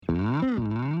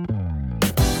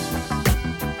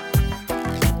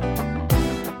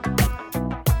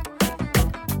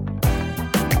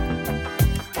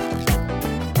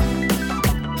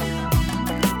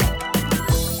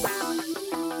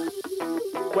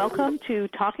welcome to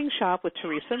Talking Shop with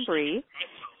Teresa and Bree.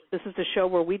 This is the show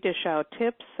where we dish out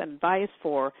tips and advice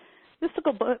for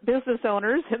mystical business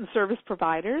owners and service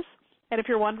providers. And if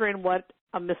you're wondering what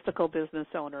a mystical business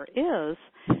owner is,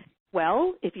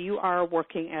 well, if you are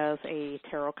working as a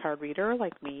tarot card reader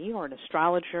like me, or an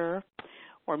astrologer,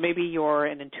 or maybe you're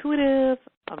an intuitive,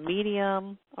 a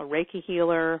medium, a Reiki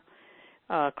healer,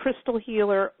 a crystal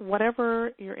healer,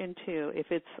 whatever you're into, if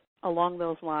it's along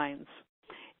those lines,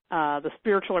 the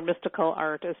spiritual or mystical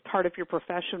art as part of your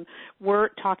profession, we're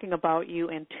talking about you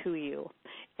and to you.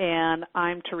 And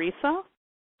I'm Teresa.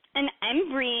 And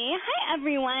I'm Bree. Hi,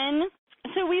 everyone.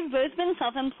 So we've both been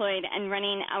self-employed and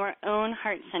running our own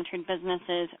heart-centered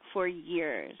businesses for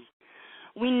years.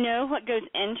 We know what goes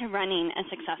into running a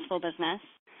successful business.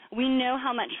 We know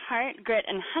how much heart, grit,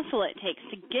 and hustle it takes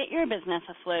to get your business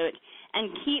afloat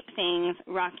and keep things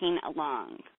rocking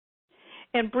along.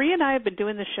 And Bree and I have been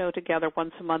doing the show together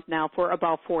once a month now for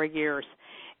about 4 years.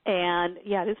 And,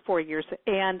 yeah, it is 4 years.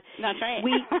 And that's right.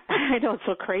 I know, it's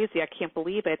so crazy. I can't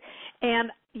believe it.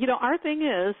 And, you know, our thing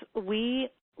is we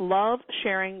love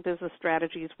sharing business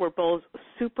strategies. We're both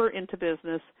super into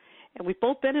business, and we've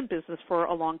both been in business for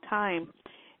a long time.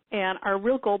 And our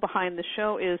real goal behind the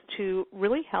show is to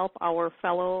really help our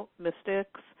fellow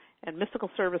mystics and mystical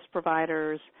service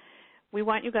providers. We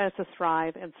want you guys to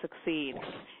thrive and succeed.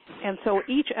 And so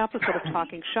each episode of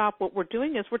Talking Shop, what we're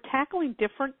doing is we're tackling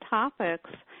different topics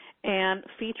and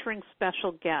featuring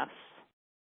special guests.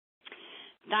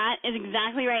 That is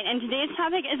exactly right. And today's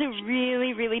topic is a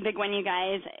really, really big one, you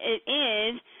guys. It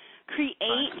is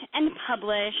create and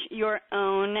publish your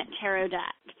own tarot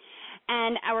deck.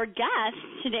 And our guests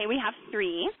today, we have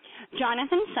three: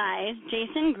 Jonathan Size,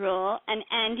 Jason Gruhl, and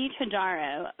Andy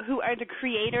Todaro, who are the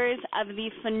creators of the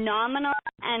phenomenal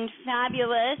and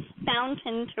fabulous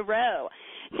Fountain Tarot.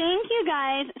 Thank you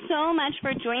guys so much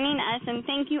for joining us, and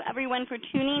thank you everyone for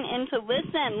tuning in to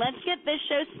listen. Let's get this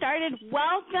show started.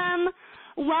 Welcome,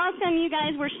 you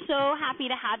guys. We're so happy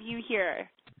to have you here.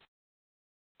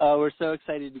 We're so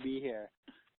excited to be here.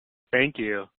 Thank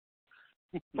you.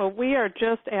 Well, we are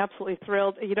just absolutely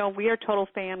thrilled. You know, we are total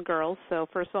fangirls, so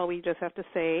first of all, we just have to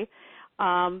say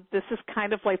this is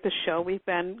kind of like the show we've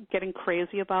been getting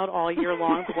crazy about all year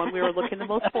long, the one we were looking the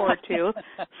most forward to.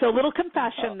 So a little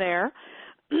confession there.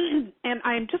 And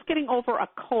I'm just getting over a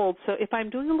cold, so if I'm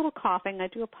doing a little coughing, I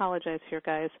do apologize here,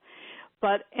 guys.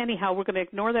 But anyhow, we're going to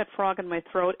ignore that frog in my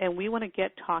throat, and we want to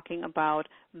get talking about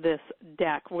this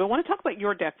deck. We want to talk about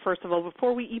your deck, first of all,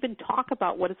 before we even talk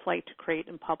about what it's like to create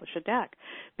and publish a deck,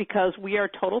 because we are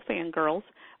total fangirls.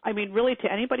 I mean, really,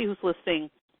 to anybody who's listening,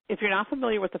 if you're not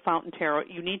familiar with the Fountain Tarot,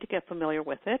 you need to get familiar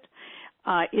with it.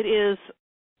 It is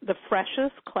the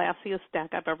freshest, classiest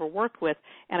deck I've ever worked with,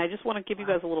 and I just want to give you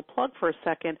guys a little plug for a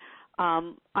second.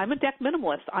 I'm a deck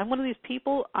minimalist. I'm one of these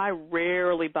people, I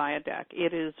rarely buy a deck.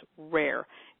 It is rare.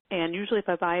 And usually if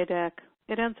I buy a deck,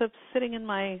 it ends up sitting in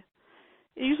my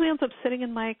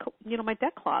my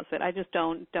deck closet. I just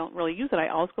don't really use it. I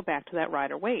always go back to that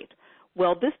Rider-Waite.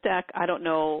 Well, this deck, I don't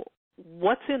know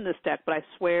what's in this deck, but I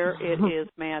swear it is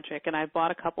magic. And I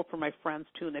bought a couple for my friends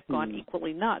too, and they've gone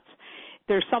equally nuts.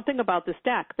 There's something about this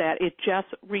deck that it just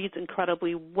reads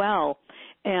incredibly well.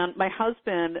 And my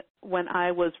husband, when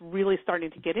I was really starting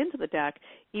to get into the deck,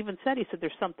 he said,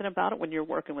 there's something about it when you're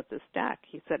working with this deck.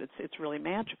 He said it's really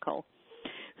magical.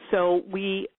 So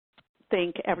we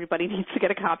think everybody needs to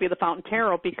get a copy of the Fountain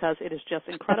Tarot because it is just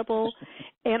incredible.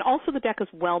 And also the deck is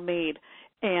well made.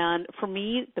 And for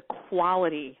me, the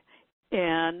quality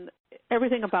and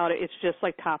everything about it, it's just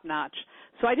like top notch.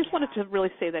 So I just wanted to really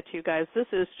say that to you guys. This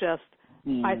is just,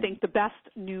 I think, the best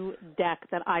new deck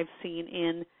that I've seen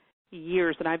in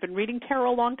years. And I've been reading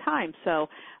tarot a long time, so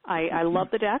I love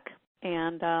the deck.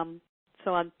 And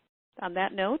so on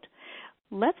that note,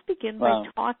 let's begin by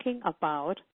talking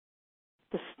about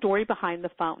the story behind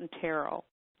the Fountain Tarot.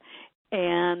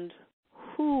 And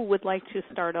who would like to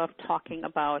start off talking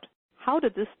about how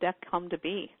did this deck come to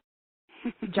be?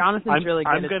 Jonathan's really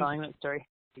good at telling that story.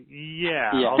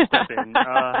 Yeah, I'll step in.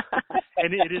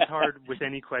 And it is hard with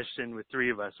any question with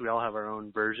three of us. We all have our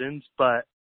own versions. But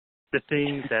the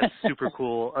thing that's super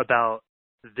cool about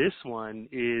this one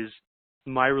is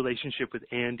my relationship with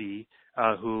Andy,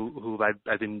 who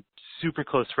I've been super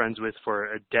close friends with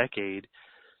for a decade.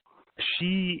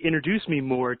 She introduced me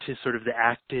more to sort of the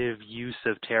active use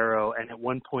of tarot, and at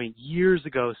one point years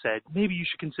ago said, maybe you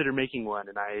should consider making one.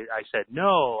 And I said,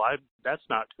 no, that's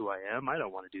not who I am. I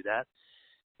don't want to do that.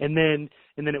 And then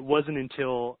it wasn't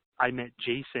until I met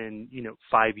Jason,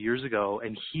 5 years ago,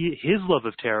 and his love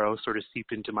of tarot sort of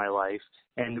seeped into my life,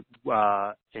 and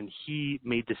he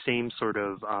made the same sort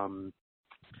of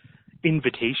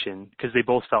invitation, because they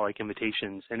both felt like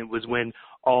invitations. And it was when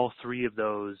all three of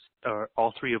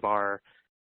our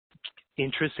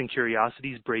interests and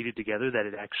curiosities braided together that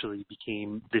it actually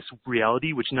became this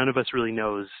reality, which none of us really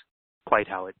knows quite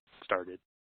how it started.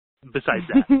 Besides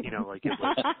that, it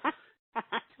was.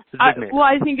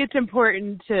 I think it's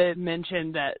important to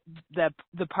mention that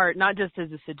the part, not just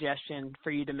as a suggestion for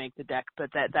you to make the deck,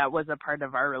 but that was a part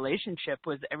of our relationship,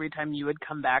 was every time you would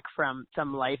come back from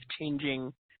some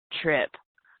life-changing trip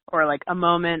or like a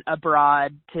moment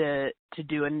abroad to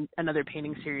do another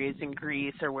painting series in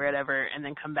Greece or wherever, and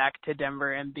then come back to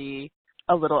Denver and be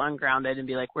a little ungrounded and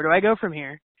be like, where do I go from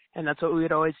here? And that's what we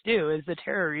would always do, is the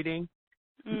tarot reading.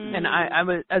 And I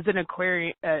was, as an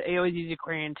Aquarian, I always use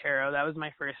Aquarian tarot. That was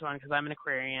my first one because I'm an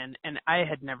Aquarian, and I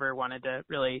had never wanted to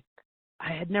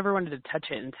touch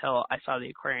it until I saw the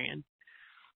Aquarian.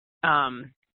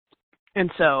 And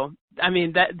so, I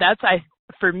mean, that's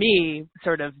for me,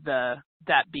 sort of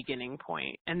that beginning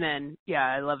point. And then, yeah,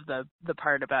 I love the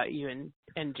part about you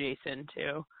and Jason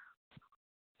too.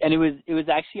 And it was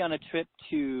actually on a trip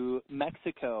to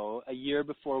Mexico a year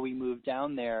before we moved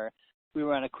down there. We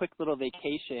were on a quick little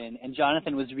vacation, and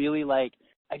Jonathan was really like,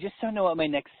 I just don't know what my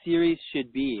next series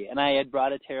should be. And I had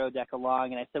brought a tarot deck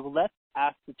along, and I said, well, let's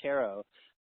ask the tarot.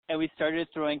 And we started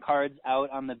throwing cards out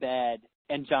on the bed,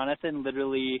 and Jonathan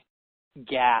literally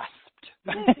gasped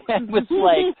and was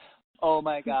like, oh,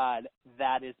 my God,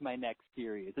 that is my next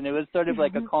series. And it was sort of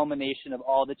like a culmination of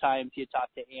all the times he had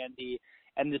talked to Andy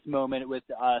and this moment with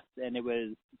us, and it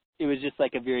was just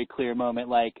like a very clear moment,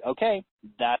 like, okay,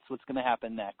 that's what's going to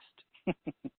happen next.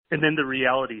 And then the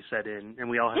reality set in, and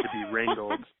we all had to be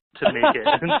wrangled to make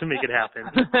it happen.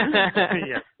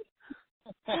 Yeah.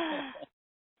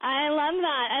 I love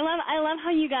that. I love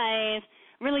how you guys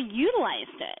really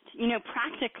utilized it,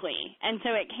 practically, and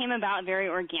so it came about very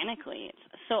organically.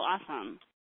 It's so awesome.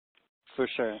 For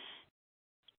sure.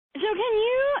 So can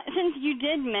you, since you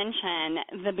did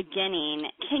mention the beginning,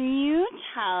 can you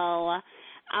tell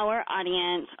our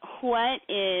audience what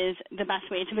is the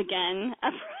best way to begin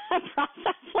a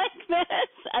process like this,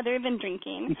 other than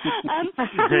drinking?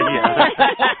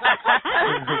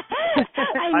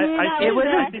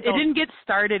 It didn't get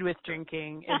started with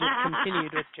drinking. It just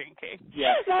continued with drinking.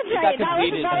 Yeah, that's right. That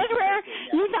was where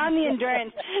you found the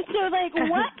endurance. So,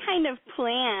 what kind of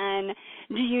plan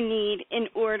do you need in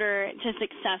order to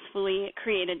successfully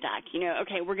create a deck?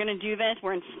 Okay, we're going to do this.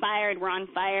 We're inspired. We're on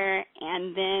fire.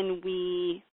 And then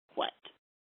what?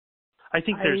 I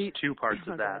think there's two parts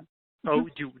of that. Oh,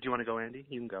 do you want to go, Andy?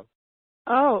 You can go.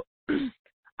 Oh,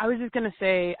 I was just going to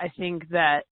say, I think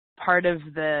that part of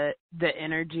the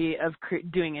energy of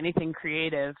doing anything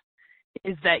creative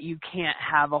is that you can't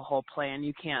have a whole plan.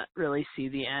 You can't really see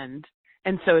the end.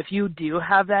 And so if you do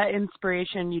have that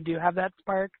inspiration, you do have that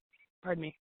spark, pardon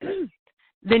me,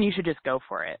 then you should just go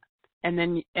for it. And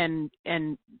then, and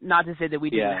not to say that we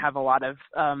didn't have a lot of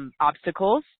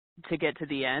obstacles to get to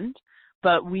the end,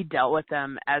 but we dealt with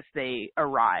them as they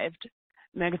arrived.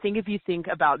 And I think if you think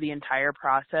about the entire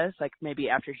process, like maybe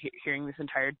after hearing this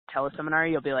entire teleseminar,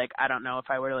 you'll be like, I don't know if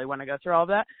I really want to go through all of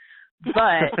that.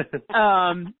 But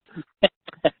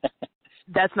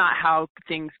that's not how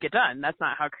things get done. That's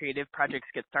not how creative projects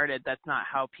get started. That's not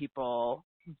how people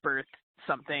birth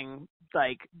something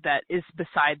like that is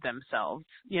beside themselves,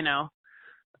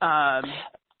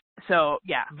 So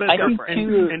yeah, but I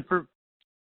think for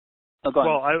Oh, go on.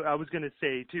 Well, I was going to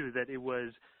say, too, that it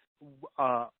was,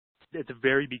 at the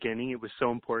very beginning, it was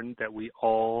so important that we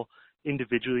all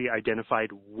individually identified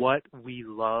what we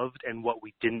loved and what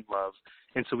we didn't love.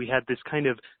 And so we had this kind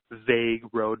of vague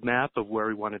roadmap of where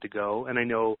we wanted to go. And I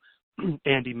know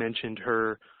Andy mentioned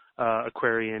her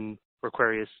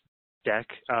Aquarius deck,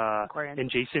 and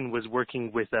Jason was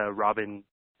working with Robin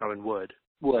Wood.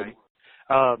 Right?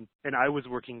 And I was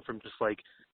working from just like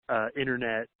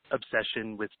internet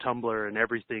obsession with Tumblr and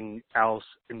everything else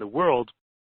in the world.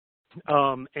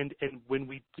 And when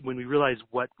we realized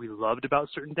what we loved about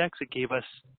certain decks, it gave us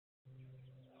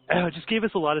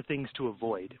a lot of things to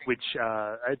avoid, which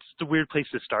it's a weird place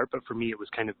to start, but for me it was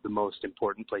kind of the most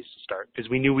important place to start, because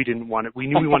we knew we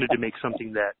wanted to make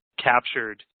something that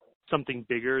captured something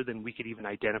bigger than we could even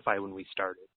identify when we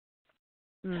started.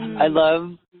 Mm-hmm. I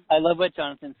love what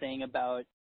Jonathan's saying about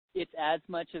it's as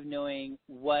much of knowing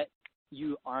what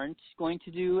you aren't going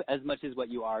to do as much as what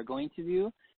you are going to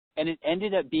do. And it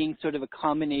ended up being sort of a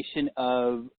combination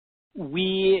of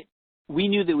we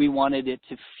knew that we wanted it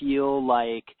to feel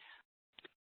like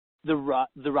the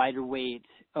Rider-Waite.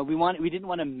 We didn't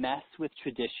want to mess with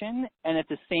tradition, and at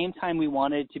the same time we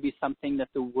wanted it to be something that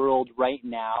the world right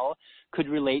now could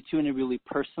relate to in a really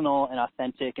personal and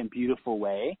authentic and beautiful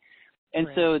way. And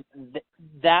so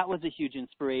that was a huge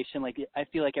inspiration. Like, I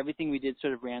feel like everything we did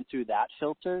sort of ran through that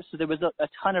filter. So there was a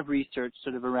ton of research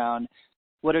sort of around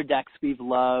what are decks we've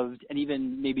loved and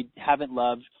even maybe haven't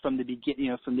loved from the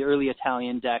beginning, from the early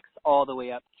Italian decks all the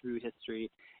way up through history.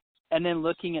 And then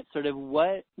looking at sort of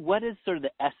what is sort of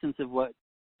the essence of what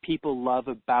people love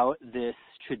about this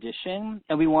tradition.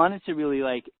 And we wanted to really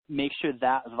like make sure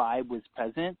that vibe was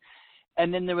present.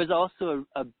 And then there was also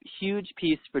a huge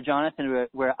piece for Jonathan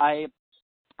where I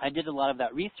did a lot of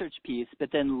that research piece, but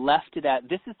then left it at,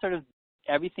 this is sort of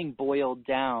everything boiled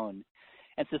down.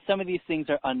 And so some of these things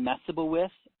are unmessable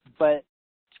with, but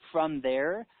from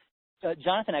there,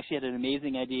 Jonathan actually had an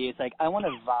amazing idea. It's like, I want a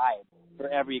vibe for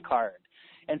every card.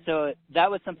 And so that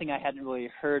was something I hadn't really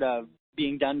heard of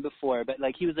being done before. But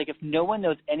like, he was like, if no one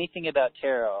knows anything about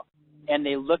tarot and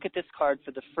they look at this card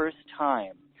for the first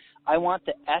time, I want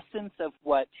the essence of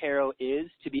what tarot is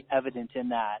to be evident in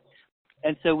that.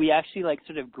 And so we actually like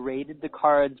sort of graded the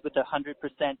cards with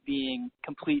 100% being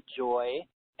complete joy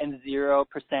and 0%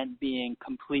 being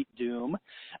complete doom,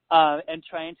 and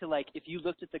trying to like, if you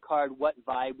looked at the card, what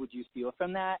vibe would you feel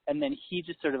from that? And then he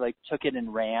just sort of like took it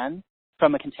and ran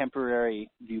from a contemporary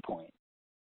viewpoint.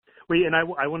 Wait, and I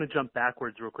want to jump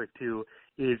backwards real quick too,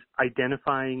 is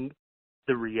identifying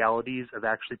the realities of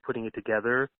actually putting it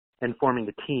together and forming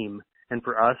a team. And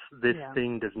for us, this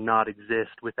thing does not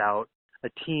exist without a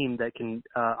team that can,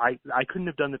 I couldn't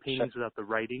have done the paintings without the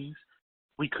writings.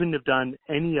 We couldn't have done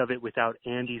any of it without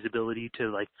Andy's ability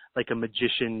to like a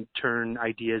magician turn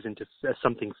ideas into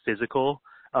something physical.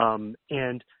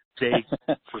 And they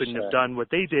couldn't have done what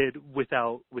they did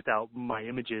without my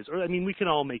images. Or, I mean, we can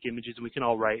all make images and we can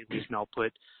all write and we can all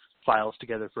put files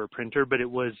together for a printer, but it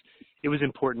was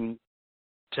important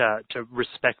to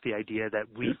respect the idea that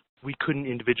we couldn't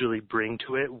individually bring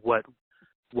to it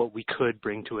what we could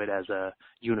bring to it as a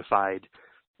unified,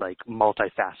 like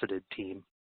multifaceted team.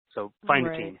 So find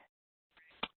a team.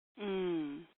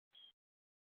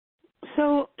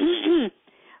 So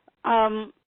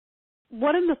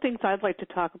one of the things I'd like to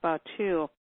talk about too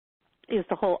is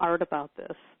the whole art about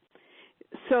this.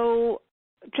 So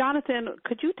Jonathan,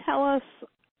 could you tell us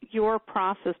your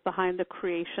process behind the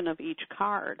creation of each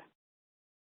card?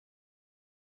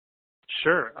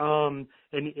 Sure. And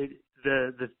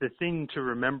the thing to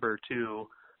remember too,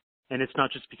 and it's not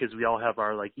just because we all have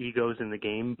our like egos in the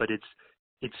game, but it's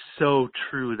so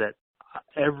true that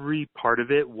every part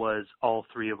of it was all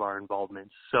three of our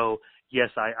involvements. So yes,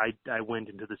 I went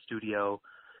into the studio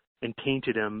and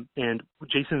painted him, and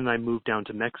Jason and I moved down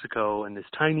to Mexico in this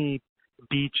tiny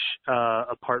beach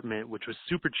apartment, which was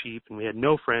super cheap, and we had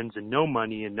no friends and no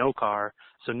money and no car,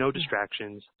 so no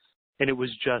distractions. And it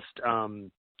was just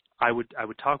I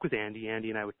would talk with Andy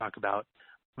and I would talk about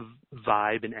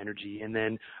vibe and energy, and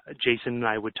then Jason and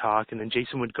I would talk, and then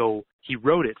Jason would go, he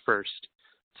wrote it first.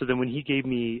 So then when he gave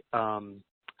me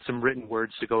some written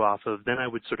words to go off of, then I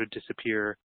would sort of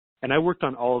disappear. And I worked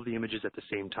on all of the images at the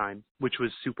same time, which was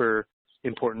super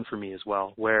important for me as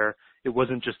well, where it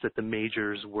wasn't just that the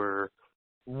majors were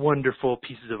wonderful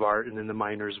pieces of art and then the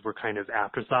minors were kind of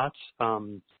afterthoughts.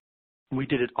 We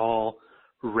did it all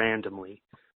randomly.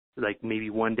 Like maybe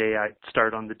one day I'd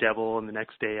start on the devil and the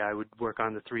next day I would work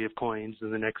on the 3 of coins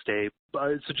and the next day.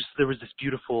 So just there was this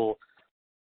beautiful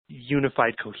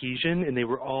unified cohesion, and they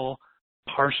were all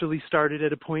partially started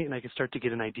at a point, and I could start to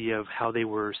get an idea of how they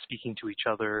were speaking to each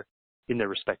other in their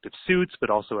respective suits, but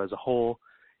also as a whole.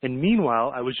 And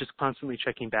meanwhile, I was just constantly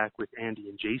checking back with Andy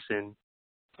and Jason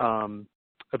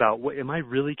about am I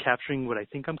really capturing what I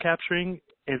think I'm capturing?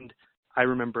 And I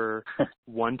remember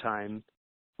one time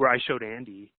where I showed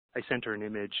Andy, I sent her an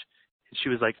image. She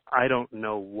was like, I don't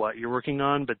know what you're working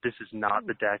on, but this is not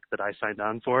the deck that I signed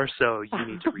on for, so you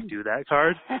need to redo that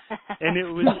card. And it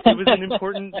was an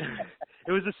important,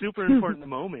 it was a super important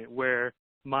moment where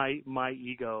my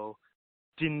ego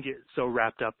didn't get so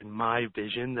wrapped up in my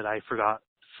vision that I forgot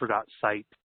sight,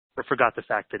 or forgot the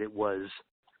fact that it was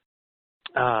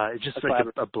just like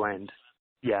a blend.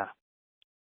 Yeah.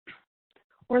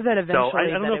 Or that eventually, so I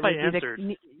don't know if I answered.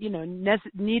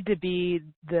 Need to be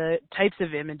the types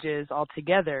of images all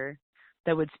together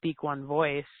that would speak one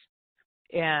voice,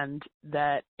 and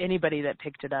that anybody that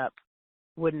picked it up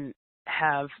wouldn't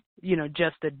have,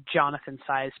 just a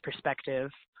Jonathan-sized perspective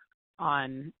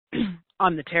on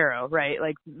the tarot, right?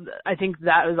 Like, I think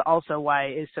that was also why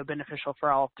it's so beneficial for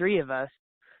all three of us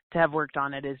to have worked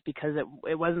on it, is because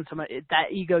it wasn't so much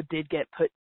that ego did get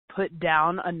put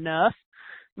down enough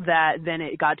that then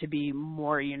it got to be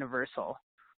more universal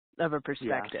of a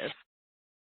perspective. Yeah.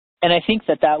 And I think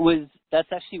that's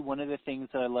actually one of the things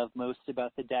that I love most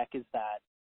about the deck, is that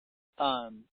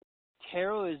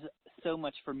tarot is so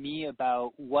much for me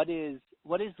about what is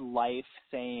life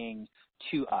saying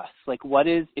to us? Like, what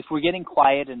is, if we're getting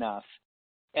quiet enough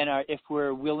and if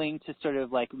we're willing to sort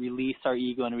of like release our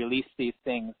ego and release these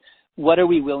things, what are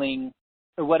we willing,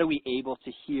 or what are we able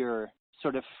to hear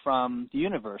sort of from the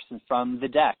universe and from the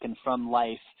deck and from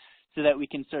life, so that we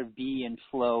can sort of be in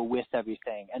flow with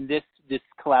everything? And this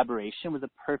collaboration was a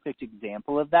perfect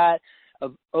example of that,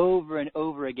 of over and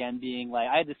over again being like,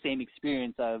 I had the same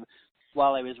experience of,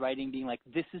 while I was writing, being like,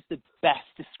 this is the best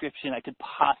description I could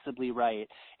possibly write,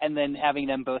 and then having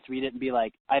them both read it and be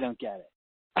like, I don't get it.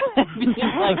 We're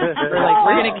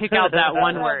going to kick out that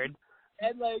one word.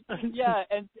 And like, yeah,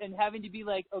 and having to be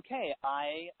like, okay,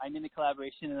 I'm in a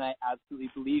collaboration and I absolutely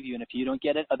believe you, and if you don't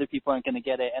get it, other people aren't going to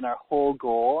get it, and our whole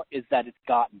goal is that it's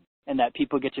gotten, and that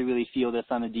people get to really feel this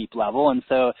on a deep level. And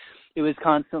so it was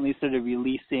constantly sort of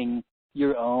releasing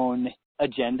your own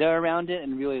agenda around it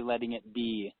and really letting it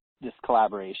be this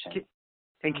collaboration.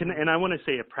 And I want to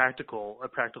say a practical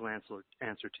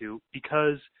answer too,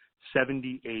 because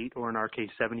 78, or in our case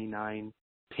 79,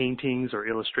 paintings or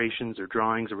illustrations or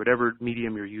drawings or whatever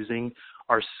medium you're using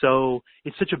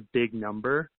it's such a big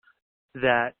number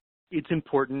that it's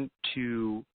important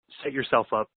to set yourself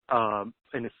up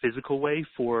in a physical way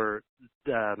for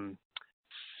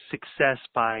success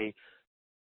by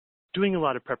doing a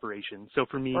lot of preparation. So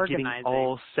for me, getting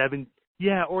all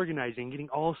getting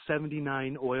all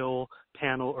 79 oil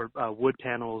panel or wood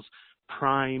panels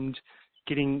primed,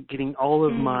 getting all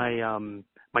of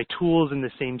my tools in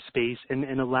the same space,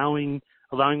 and allowing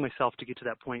myself to get to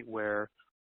that point where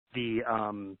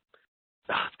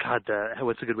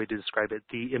what's a good way to describe it?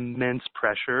 The immense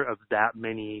pressure of that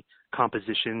many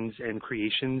compositions and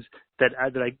creations that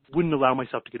I wouldn't allow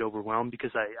myself to get overwhelmed,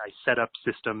 because I set up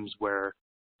systems where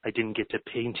I didn't get to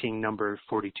painting number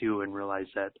 42 and realize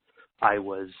that I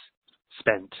was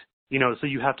spent. So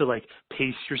you have to like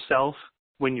pace yourself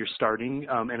when you're starting,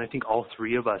 and I think all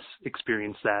three of us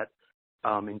experience that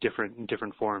in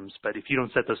different forms. But if you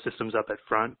don't set those systems up at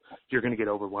front, you're going to get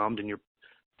overwhelmed, and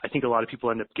I think a lot of people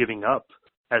end up giving up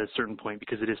at a certain point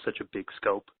because it is such a big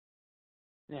scope.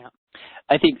 Yeah,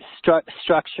 I think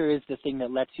structure is the thing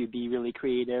that lets you be really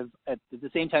creative. At the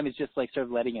same time, it's just like sort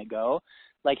of letting it go.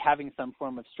 Like having some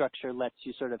form of structure lets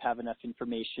you sort of have enough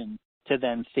information to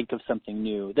then think of something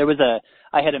new.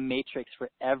 I had a matrix for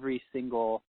every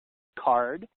single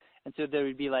card, and so there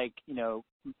would be like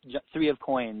 3 of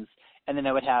coins, and then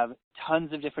I would have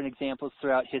tons of different examples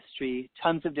throughout history,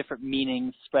 tons of different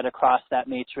meanings spread across that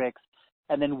matrix,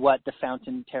 and then what the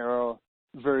Fountain Tarot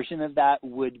version of that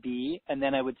would be, and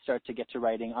then I would start to get to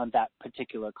writing on that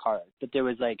particular card. But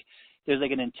there's like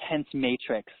an intense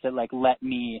matrix that like let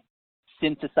me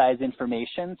synthesize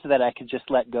information so that I could just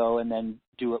let go and then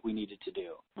do what we needed to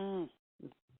do.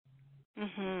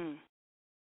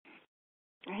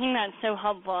 I think that's so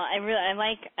helpful. I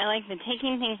like the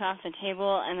taking things off the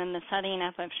table and then the setting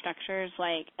up of structures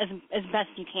like as best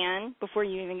you can before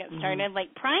you even get started,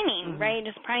 like priming, right?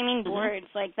 Just priming boards,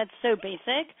 like that's so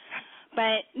basic.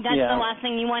 But that's the last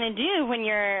thing you want to do when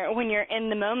you're in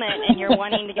the moment and you're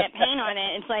wanting to get paint on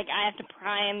it. It's like, I have to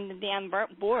prime the damn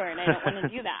board. I don't want to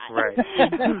do that. Right.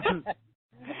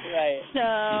 Right. So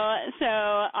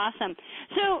awesome.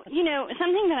 So,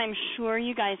 something that I'm sure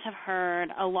you guys have heard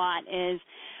a lot is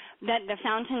that the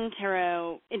Fountain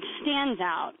Tarot, it stands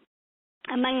out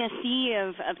among the sea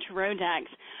of tarot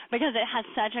decks because it has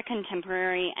such a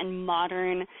contemporary and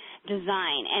modern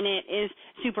design, and it is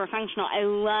super functional. I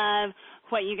love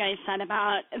what you guys said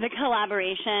about the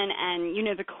collaboration and,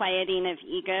 the quieting of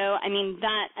ego. I mean,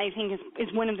 that I think is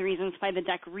one of the reasons why the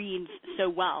deck reads so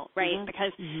well, right?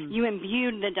 Because you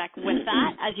imbued the deck with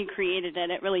that as you created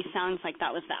it. It really sounds like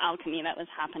that was the alchemy that was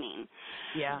happening.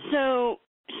 Yeah. So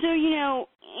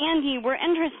Andy, we're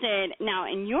interested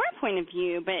now in your point of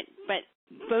view, but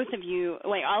both of you,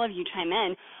 like all of you chime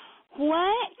in.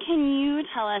 What can you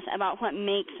tell us about what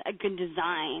makes a good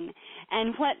design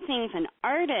and what things an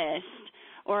artist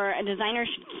or a designer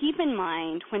should keep in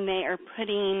mind when they are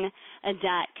putting a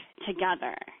deck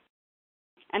together?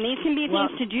 And these can be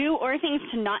things to do or things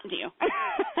to not do.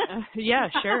 Yeah,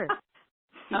 sure.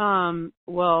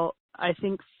 Well, I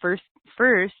think first,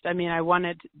 I mean, I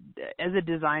wanted, as a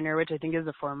designer, which I think is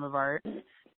a form of art,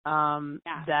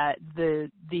 that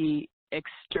the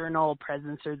external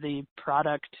presence or the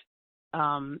product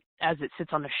as it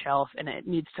sits on a shelf, and it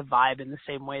needs to vibe in the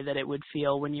same way that it would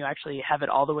feel when you actually have it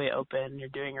all the way open and you're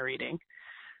doing a reading,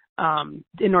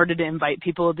 in order to invite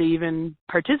people to even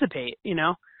participate,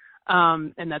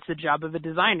 and that's the job of a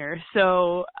designer.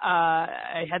 So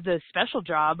I had the special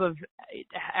job of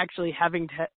actually having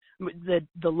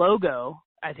the logo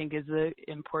I think is an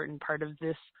important part of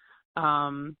this.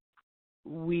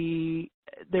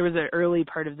 There was an early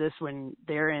part of this when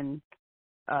they're in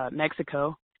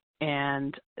Mexico,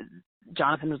 and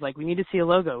Jonathan was like, "We need to see a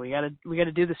logo. We got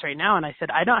to do this right now." And I said,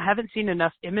 haven't seen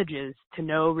enough images to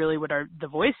know really what the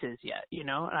voice is yet, and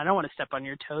I don't want to step on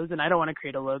your toes, and I don't want to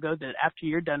create a logo that after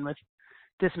you're done with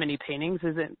this many paintings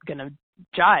isn't going to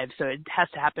jive. So it has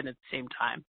to happen at the same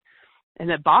time. And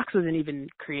that box wasn't even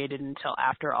created until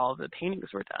after all of the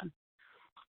paintings were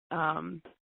done.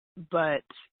 But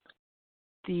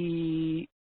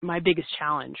my biggest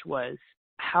challenge was,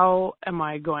 how am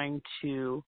I going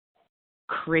to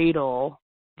cradle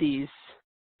these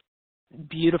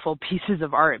beautiful pieces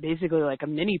of art, basically like a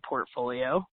mini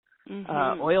portfolio,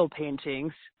 oil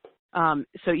paintings.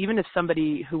 So even if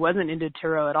somebody who wasn't into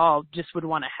tarot at all just would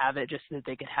want to have it just so that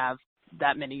they could have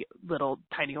that many little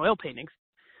tiny oil paintings.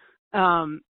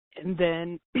 And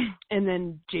then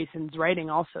Jason's writing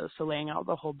also, so laying out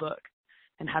the whole book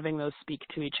and having those speak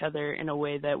to each other in a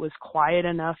way that was quiet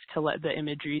enough to let the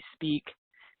imagery speak,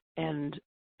 and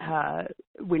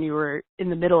when you were in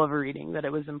the middle of a reading, that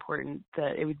it was important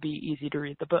that it would be easy to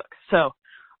read the book. So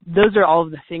those are all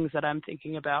of the things that I'm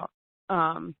thinking about.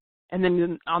 And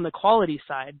then on the quality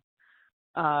side,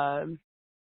 not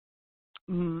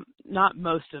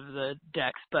most of the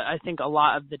decks, but I think a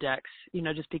lot of the decks,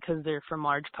 just because they're from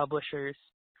large publishers,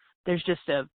 there's just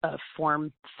a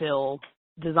form fill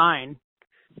design.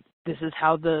 This is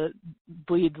how the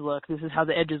bleeds look. This is how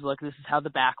the edges look. This is how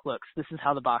the back looks. This is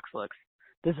how the box looks.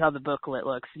 This is how the booklet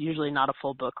looks. Usually not a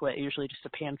full booklet, usually just a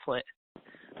pamphlet.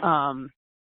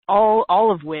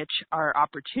 All of which are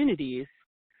opportunities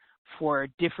for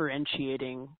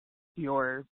differentiating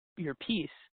your piece,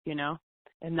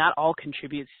 and that all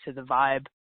contributes to the vibe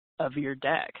of your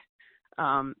deck.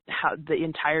 How the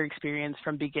entire experience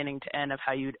from beginning to end of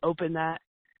how you would open that,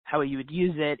 how you would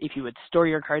use it, if you would store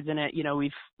your cards in it.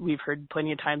 We've heard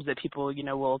plenty of times that people,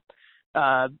 will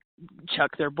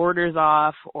chuck their borders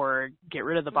off or get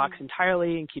rid of the box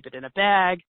entirely and keep it in a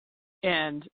bag.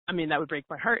 And I mean, that would break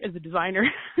my heart as a designer,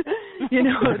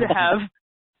 to have,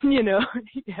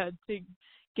 to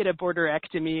get a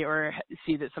borderectomy or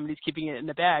see that somebody's keeping it in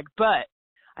a bag. But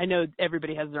I know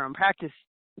everybody has their own practice,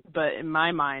 but in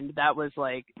my mind, that was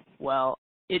like, well,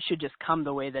 it should just come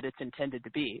the way that it's intended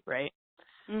to be, right?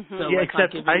 Mm-hmm. So yeah,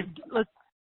 except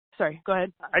sorry, go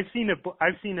ahead. I've seen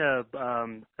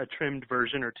a trimmed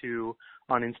version or two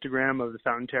on Instagram of the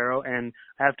Fountain Tarot, and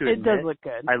I have to admit, it does look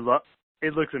good.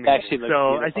 It looks amazing.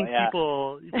 So I think yeah.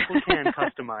 people can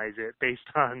customize it based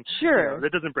on sure.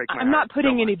 That doesn't break my heart. I'm not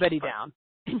putting so anybody much, down.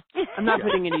 I'm not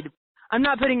putting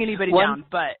anybody down,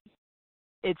 but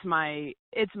it's my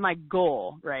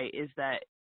goal, right? Is that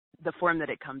the form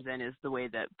that it comes in is the way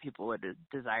that people would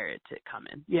desire it to come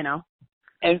in,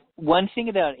 And one thing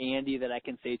about Andy that I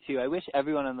can say too, I wish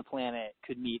everyone on the planet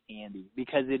could meet Andy,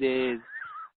 because there's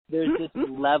this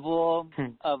level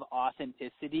of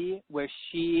authenticity where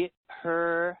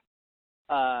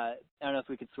I don't know if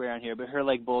we could swear on here, but her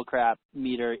like bullcrap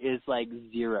meter is like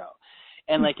 0.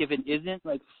 And like if it isn't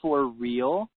like for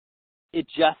real, it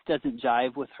just doesn't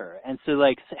jive with her. And so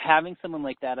like having someone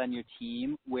like that on your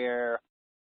team where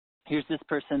here's this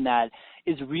person that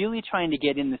is really trying to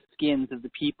get in the skins of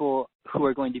the people who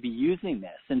are going to be using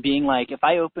this and being like, if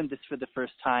I opened this for the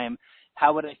first time,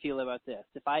 how would I feel about this?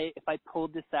 If I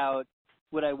pulled this out,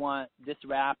 would I want this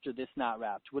wrapped or this not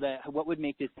wrapped? What would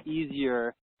make this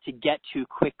easier to get to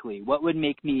quickly? What would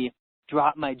make me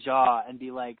drop my jaw and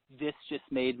be like, this just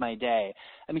made my day?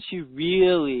 I mean, she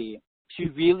really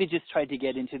just tried to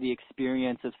get into the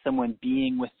experience of someone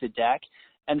being with the deck,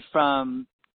 and from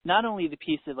not only the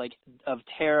piece of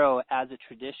tarot as a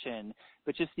tradition,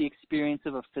 but just the experience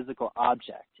of a physical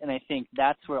object. And I think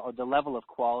that's where the level of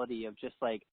quality of just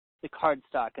like the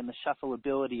cardstock and the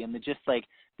shuffleability and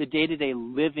the day-to-day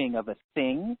living of a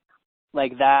thing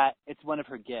like that, it's one of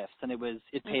her gifts, and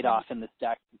it paid off in this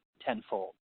deck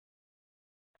tenfold.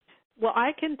 Well,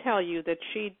 I can tell you that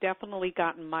she definitely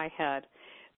got in my head,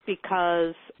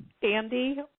 because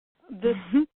Andy,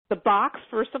 the box,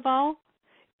 first of all,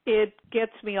 it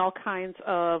gets me all kinds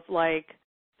of like,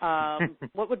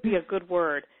 what would be a good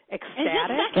word?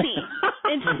 Ecstatic. It's sexy.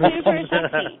 It's super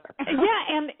sexy.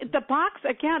 Yeah, and the box,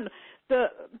 again,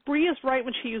 Bree is right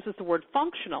when she uses the word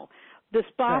functional. This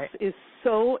box is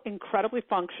so incredibly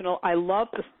functional. I love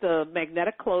the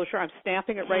magnetic closure. I'm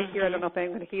stamping it right here. I don't know if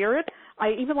anyone can hear it.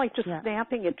 I even like just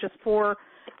snapping it just for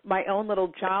my own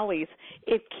little jollies.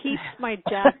 It keeps my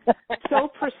deck so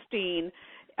pristine.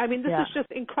 I mean, this is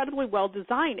just incredibly well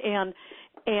designed.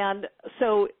 And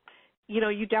so,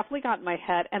 you definitely got in my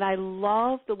head. And I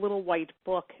love the little white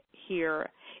book here.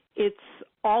 it's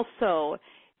also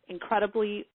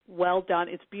incredibly well done.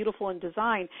 It's beautiful in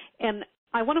design. And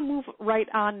I want to move right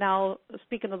on now,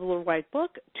 speaking of the Little White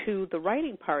Book, to the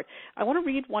writing part. I want to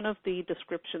read one of the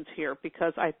descriptions here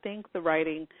because I think the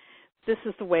writing, this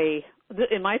is the way,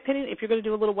 in my opinion, if you're going to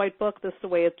do a Little White Book, this is the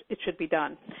way it should be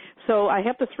done. So I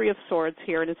have the Three of Swords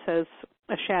here, and it says,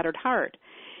 a shattered heart.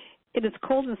 In its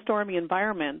cold and stormy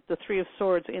environment, the Three of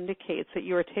Swords indicates that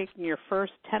you are taking your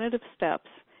first tentative steps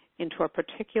into a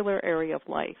particular area of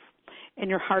life, and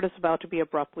your heart is about to be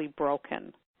abruptly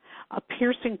broken. A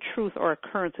piercing truth or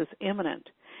occurrence is imminent,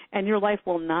 and your life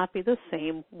will not be the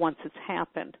same once it's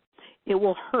happened. It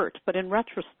will hurt, but in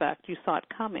retrospect, you saw it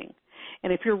coming.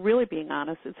 And if you're really being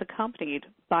honest, it's accompanied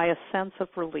by a sense of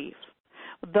relief.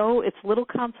 Though it's little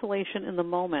consolation in the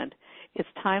moment, it's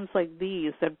times like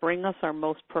these that bring us our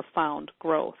most profound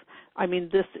growth. I mean,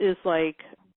 this is like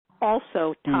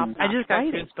also top-notch I just got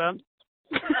writing. goosebumps.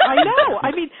 I know.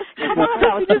 I mean, come on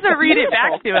now. You just read it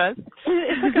back to us.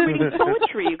 It's like reading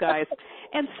poetry, you guys.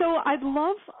 And so I'd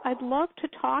love to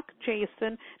talk,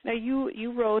 Jason. Now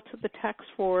you wrote the text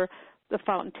for the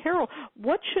Fountain Tarot.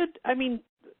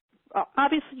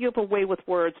 Obviously you have a way with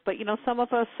words, but some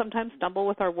of us sometimes stumble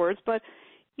with our words. But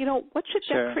what should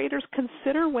deck creators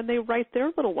consider when they write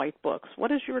their little white books?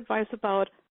 What is your advice about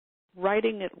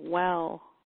writing it well?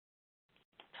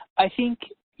 I think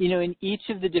in each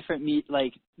of the different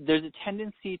there's a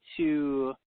tendency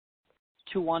to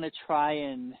want to try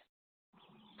and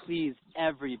please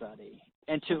everybody,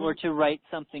 and to write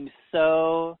something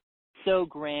so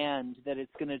grand that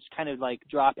it's going to kind of like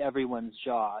drop everyone's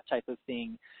jaw type of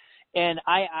thing. And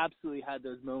I absolutely had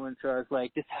those moments where I was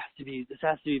like, this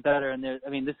has to be better. And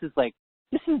this is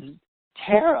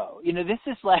tarot.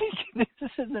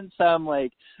 This isn't some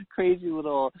like crazy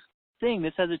little thing.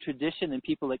 This has a tradition and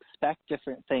people expect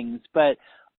different things. But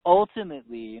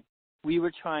ultimately, we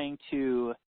were trying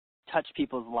to touch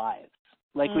people's lives.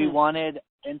 We wanted,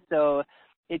 and so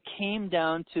it came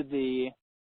down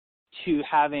to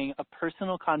having a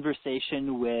personal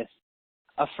conversation with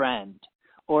a friend,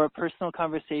 or a personal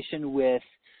conversation with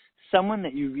someone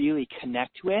that you really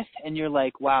connect with, and you're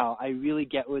like, wow, I really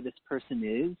get where this person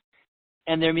is.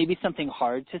 And there may be something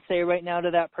hard to say right now to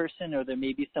that person, or there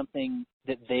may be something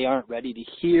that they aren't ready to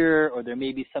hear, or there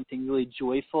may be something really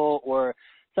joyful, or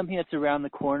something that's around the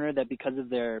corner that because of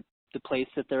the place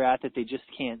that they're at that they just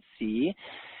can't see.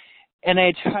 And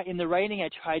in the writing, I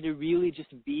tried to really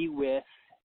just be with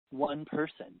one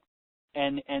person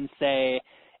and say,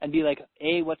 and be like,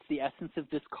 what's the essence of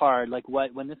this card? Like,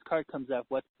 when this card comes up,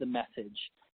 what's the message?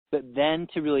 But then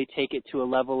to really take it to a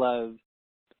level of,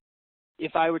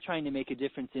 if I were trying to make a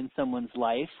difference in someone's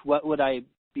life, what would I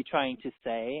be trying to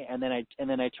say? And then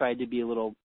I tried to be a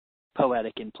little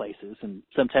poetic in places, and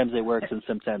sometimes it works and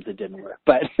sometimes it didn't work.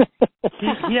 But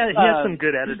he has some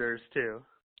good editors too.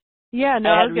 Yeah,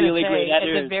 no, I was going to really great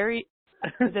editors.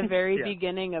 at the very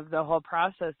beginning of the whole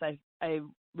process, I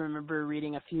remember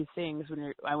reading a few things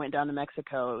when I went down to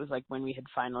Mexico. It was like when we had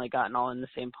finally gotten all in the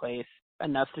same place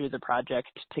enough through the project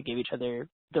to give each other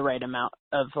the right amount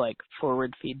of like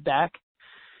forward feedback.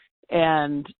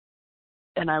 And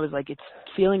I was like, it's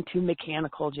feeling too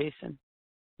mechanical, Jason.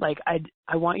 Like,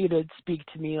 I want you to speak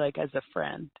to me like as a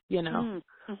friend,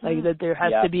 like that there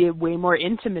has to be a way more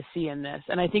intimacy in this.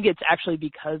 And I think it's actually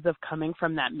because of coming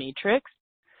from that matrix.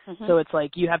 So it's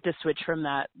like you have to switch from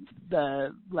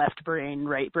the left brain,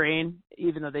 right brain,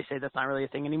 even though they say that's not really a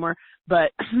thing anymore.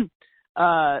 But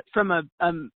from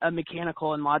a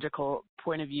mechanical and logical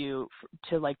point of view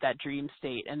to like that dream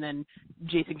state. And then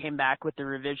Jason came back with the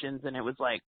revisions, and it was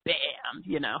like, bam,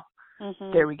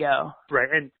 there we go. Right,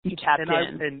 and you tapped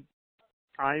in. And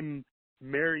I'm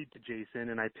married to Jason,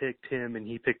 and I picked him, and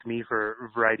he picked me for a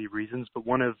variety of reasons. But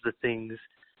one of the things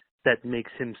that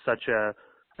makes him such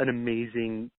an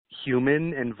amazing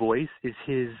human and voice is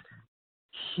his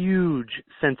huge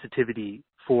sensitivity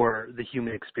for the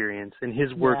human experience, and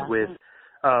his work with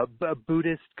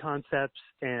Buddhist concepts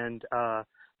and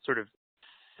sort of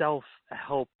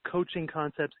self-help coaching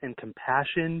concepts and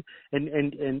compassion,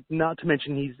 and not to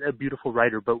mention he's a beautiful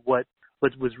writer. But what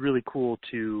was really cool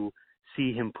to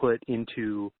see him put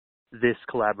into this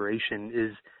collaboration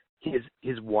is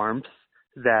his warmth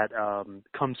that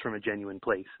comes from a genuine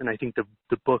place. And I think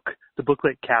the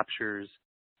booklet captures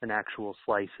an actual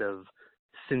slice of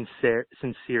sincere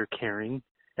caring,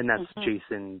 and that's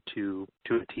Jason to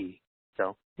a T.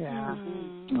 So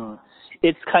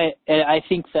it's and I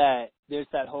think that there's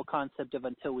that whole concept of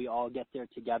until we all get there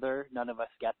together, none of us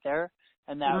get there,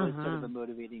 and that was sort of a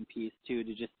motivating piece too,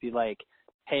 to just be like,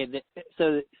 hey,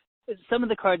 so some of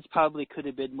the cards probably could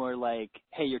have been more like,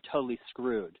 hey, you're totally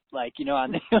screwed. Like,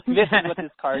 on this is what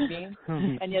this card means.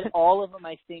 And yet all of them,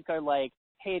 I think, are like,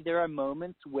 hey, there are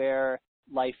moments where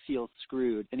life feels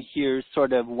screwed, and here's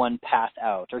sort of one path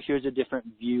out, or here's a different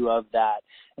view of that.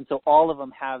 And so all of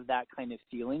them have that kind of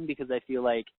feeling, because I feel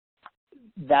like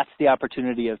that's the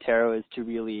opportunity of tarot, is to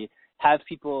really have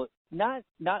people not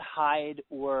hide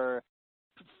or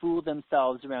fool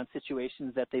themselves around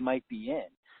situations that they might be in,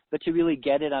 but to really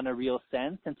get it on a real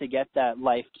sense, and to get that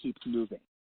life keeps moving.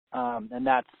 And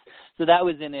that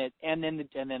was in it. And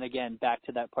then again, back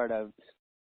to that part of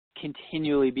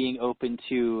continually being open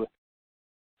to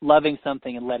loving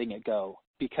something and letting it go,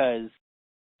 because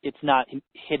it's not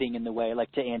hitting in the way,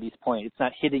 like to Andy's point, it's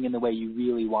not hitting in the way you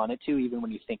really want it to, even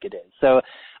when you think it is. So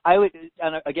I would,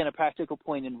 again, a practical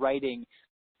point in writing,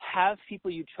 have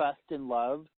people you trust and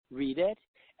love read it,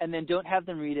 and then don't have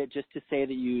them read it just to say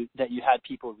that you had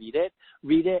people read it.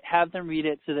 Read it, have them read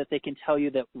it so that they can tell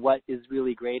you that what is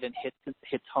really great and hits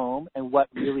home, and what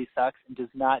really sucks and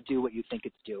does not do what you think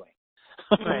it's doing.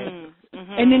 Right.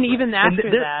 Mm-hmm. And then even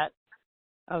after that,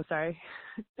 oh, sorry.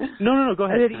 No, go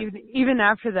ahead. Even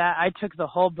after that, I took the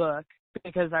whole book,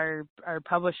 because our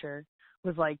publisher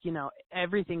was like,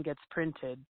 everything gets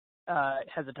printed,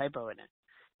 has a typo in it.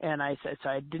 And I said, so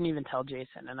I didn't even tell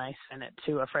Jason, and I sent it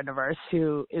to a friend of ours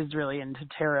who is really into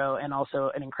tarot and also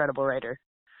an incredible writer,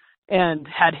 and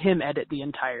had him edit the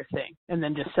entire thing, and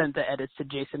then just sent the edits to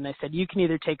Jason. And I said, you can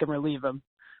either take them or leave them,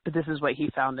 but this is what he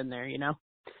found in there,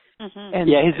 Mm-hmm. And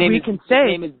his name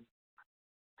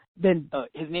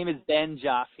is Ben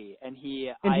Jaffe, and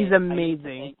he's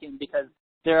amazing. I because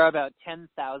there are about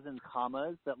 10,000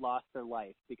 commas that lost their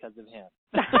life because of him.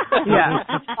 Yeah.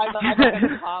 I'm a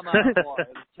comma whore.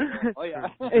 Oh yeah.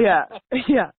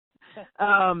 Yeah.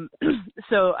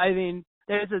 So I mean,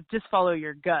 there's just follow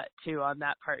your gut too on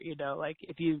that part. Like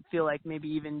if you feel like maybe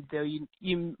even though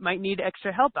you might need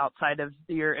extra help outside of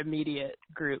your immediate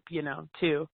group,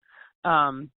 too.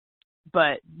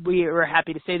 But we were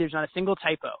happy to say there's not a single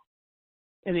typo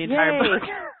in the entire book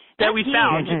that we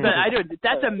found. But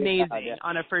that's amazing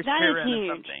on a first pair run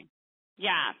or something.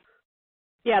 Yeah.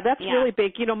 Yeah, that's really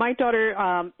big. My daughter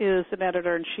is an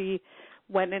editor, and she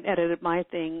went and edited my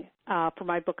thing for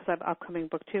my book, because I have an upcoming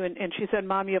book too. And she said,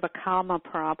 "Mom, you have a comma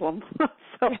problem."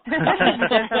 So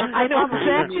I know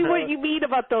exactly what you mean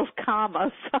about those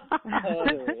commas.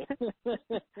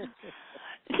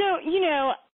 So,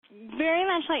 very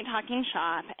much like Talking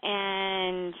Shop,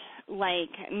 and like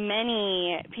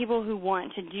many people who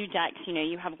want to do decks,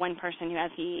 you have one person who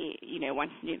has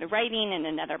wants to do the writing, and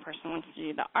another person wants to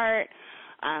do the art,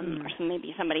 or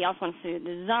maybe somebody else wants to do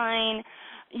the design.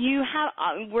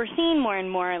 We're seeing more and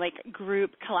more like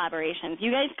group collaborations.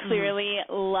 You guys clearly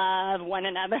love one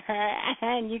another,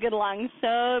 and you get along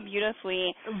so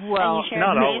beautifully. Well, and you share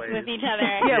space with each other.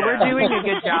 Yeah, we're doing a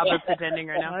good job of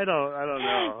pretending right now. I don't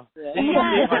know.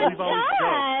 Yeah,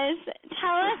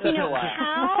 tell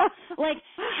us,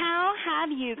 how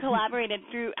have you collaborated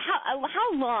through? How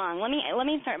long? Let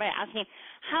me start by asking,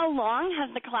 how long has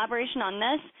the collaboration on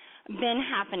this been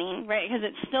happening, right? Because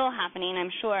it's still happening, I'm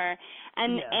sure.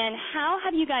 And how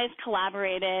have you guys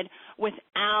collaborated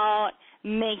without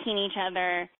making each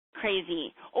other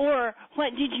crazy? Or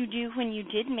what did you do when you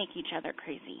did make each other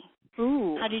crazy?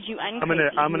 Ooh. How did you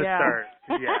uncrazy? I'm gonna start.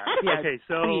 Yeah. Okay.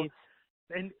 So, please.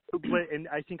 and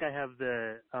I think I have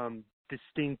the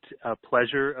distinct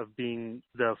pleasure of being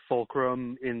the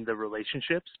fulcrum in the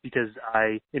relationships, because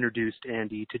I introduced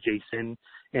Andy to Jason,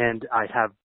 and I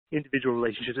have individual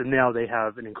relationships, and now they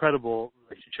have an incredible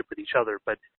relationship with each other.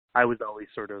 But I was always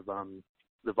sort of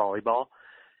the volleyball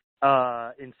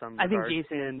in some regards. I think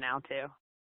Jason is now too.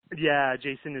 Yeah,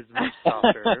 Jason is much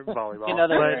softer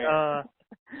volleyball.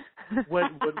 But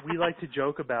what we like to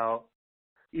joke about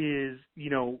is,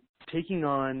 taking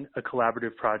on a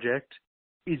collaborative project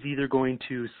is either going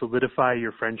to solidify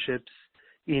your friendships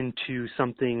into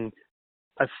something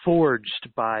forged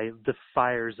by the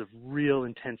fires of real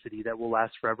intensity that will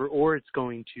last forever, or it's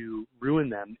going to ruin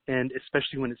them. And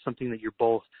especially when it's something that you're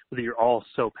all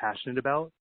so passionate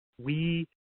about. We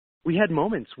had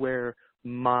moments where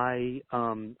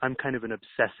I'm kind of an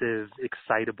obsessive,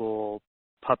 excitable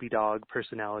puppy dog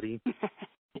personality.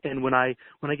 And when I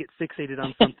get fixated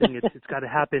on something, it's got to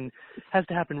happen, has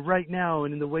to happen right now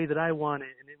and in the way that I want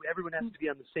it, and everyone has to be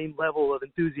on the same level of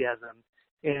enthusiasm.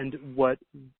 And what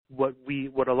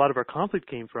a lot of our conflict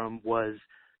came from was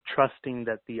trusting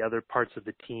that the other parts of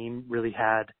the team really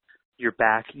had your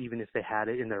back, even if they had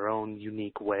it in their own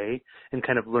unique way, and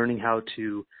kind of learning how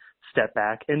to step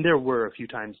back. And there were a few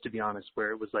times, to be honest, where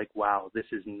it was like, wow, this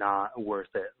is not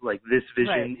worth it. Like, this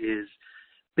vision is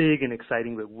big and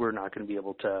exciting, but we're not going to be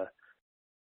able to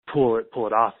pull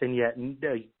it off. And yet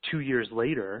 2 years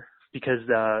later, because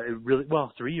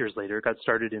 3 years later, it got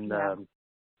started in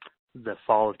the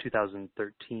fall of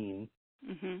 2013.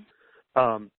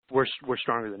 We're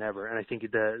stronger than ever, and I think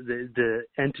the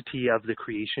entity of the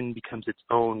creation becomes its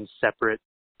own separate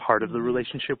part of the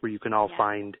relationship where you can all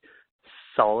find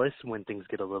solace when things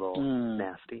get a little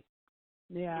nasty.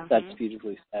 Yeah. That's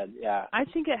beautifully said. Yeah. I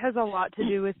think it has a lot to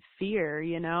do with fear,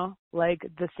 you know, like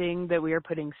the thing that we are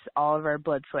putting all of our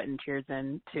blood, sweat, and tears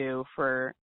into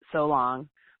for so long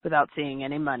without seeing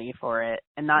any money for it,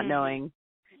 and not knowing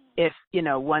if, you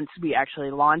know, once we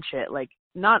actually launch it, like,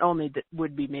 not only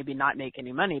would we maybe not make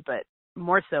any money, but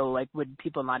more so, like, would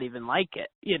people not even like it,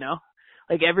 you know?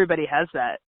 Like, everybody has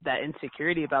that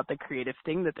insecurity about the creative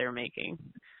thing that they're making.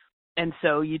 And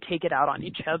so you take it out on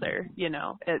each other, you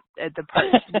know, at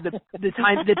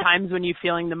the times when you're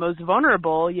feeling the most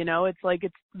vulnerable, you know, it's like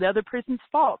it's the other person's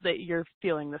fault that you're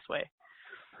feeling this way.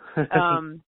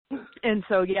 And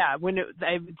so, yeah, I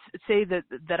would say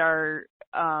that our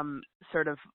sort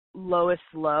of lowest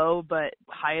low but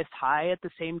highest high at the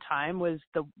same time was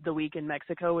the week in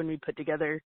Mexico when we put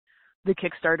together the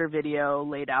Kickstarter video,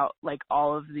 laid out like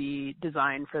all of the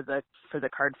design for the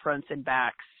card fronts and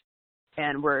backs.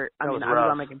 And I was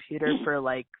on my computer for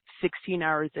like 16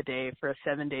 hours a day for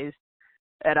 7 days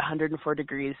at 104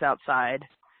 degrees outside,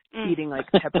 eating like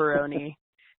pepperoni.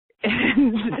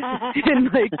 And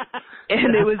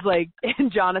it was like,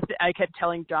 and Jonathan, I kept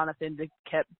telling Jonathan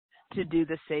to do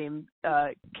the same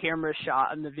camera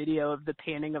shot on the video of the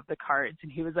panning of the cards.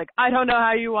 And he was like, I don't know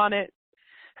how you want it.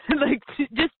 Like,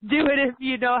 just do it if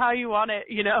you know how you want it,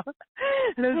 you know?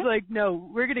 And I was like, no,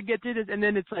 we're going to get to this. And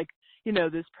then it's like, you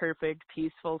know, this perfect,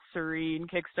 peaceful, serene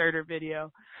Kickstarter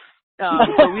video. So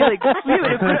we would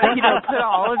put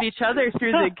all of each other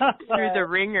through the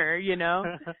ringer, you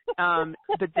know.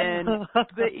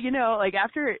 But you know, like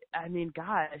after, I mean,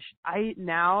 gosh, I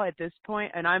now at this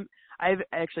point, and I've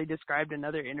actually described in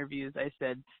other interviews, I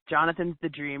said Jonathan's the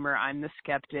dreamer, I'm the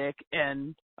skeptic,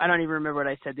 and I don't even remember what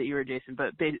I said that you were, Jason,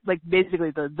 but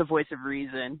basically the voice of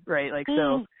reason, right? Like,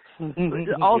 so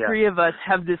all three of us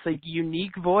have this like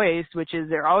unique voice, which is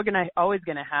they're always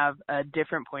gonna have a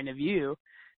different point of view.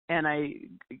 And I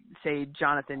say,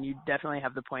 Jonathan, you definitely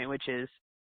have the point, which is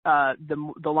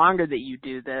the longer that you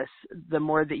do this, the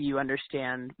more that you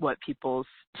understand what people's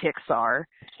tics are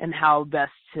and how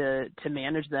best to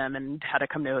manage them and how to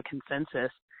come to a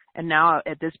consensus. And now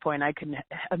at this point, I can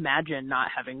imagine not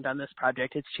having done this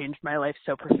project. It's changed my life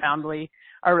so profoundly,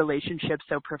 our relationship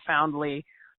so profoundly.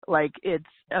 Like, it's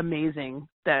amazing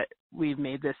that we've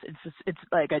made this. It's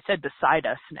like I said, beside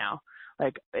us now.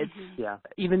 Like, it's,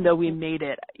 even though we made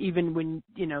it, even when,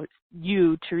 you know,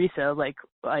 you, Teresa, like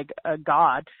a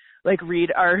god, like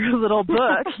read our little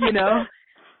book, you know,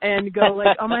 and go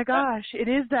like, oh my gosh, it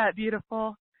is that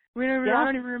beautiful. I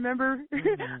don't even remember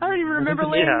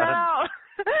laying that out.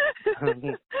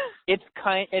 It's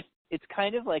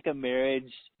kind of like a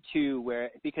marriage too,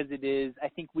 where, because it is, I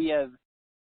think we have,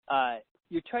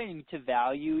 you're trying to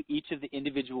value each of the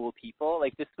individual people.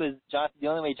 Like, this was the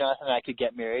only way Jonathan and I could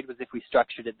get married was if we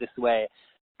structured it this way.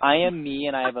 I am me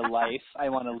and I have a life I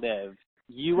want to live.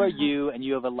 You are you and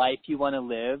you have a life you want to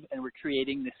live, and we're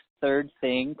creating this third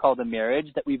thing called a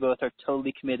marriage that we both are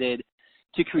totally committed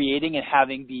to creating and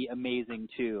having be amazing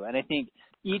too. And I think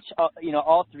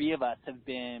all three of us have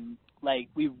been like,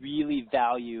 we really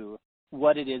value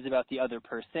what it is about the other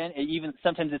person. Even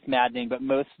sometimes it's maddening, but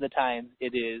most of the time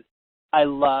it is. I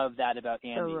love that about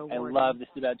Andy. I love this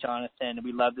about Jonathan.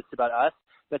 We love this about us.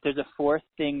 But there's a fourth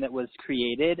thing that was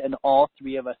created, and all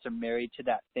three of us are married to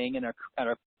that thing and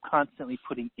are constantly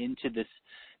putting into this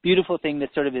beautiful thing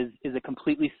that sort of is a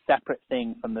completely separate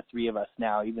thing from the three of us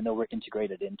now, even though we're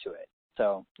integrated into it.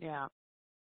 So yeah,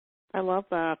 I love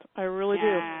that. I really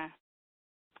do.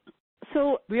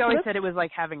 So we always said it was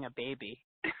like having a baby.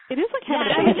 It is like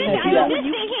having a baby. I was just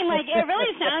thinking, like, it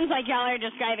really sounds like y'all are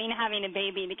describing having a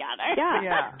baby together.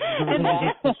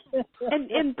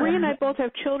 And Bree and I both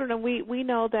have children, and we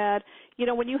know that, you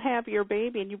know, when you have your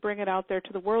baby and you bring it out there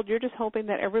to the world, you're just hoping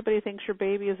that everybody thinks your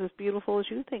baby is as beautiful as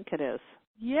you think it is.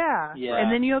 Yeah.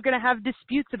 And then you're going to have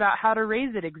disputes about how to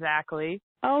raise it exactly.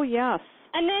 Oh, yes.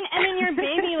 And then your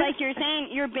baby, like you're saying,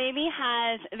 your baby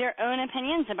has their own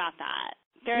opinions about that.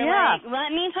 They're like,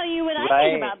 let me tell you what I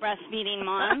think about breastfeeding,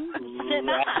 Mom. Sit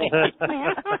back.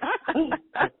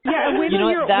 Wait till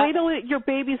your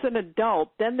baby's an adult.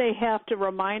 Then they have to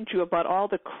remind you about all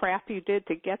the crap you did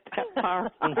to get that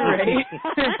far. Right.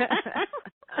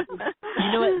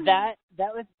 You know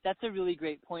what? That's a really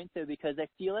great point, though, because I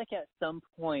feel like at some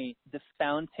point the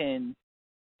fountain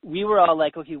we were all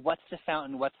like, okay, what's the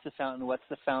fountain? What's the fountain? What's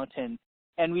the fountain?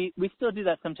 And we still do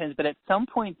that sometimes, but at some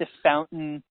point the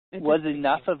fountain was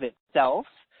enough of itself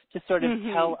to sort of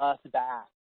tell us back,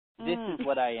 this is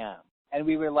what I am. And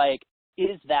we were like,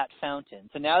 is that fountain?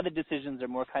 So now the decisions are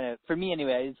more kind of, for me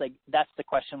anyway, it's like, that's the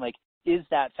question, like, is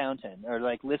that fountain? Or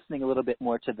like listening a little bit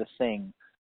more to the thing.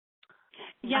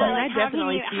 Yeah, like how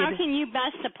can you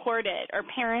best support it or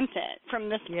parent it from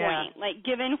this point? Like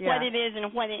given what it is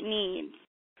and what it needs.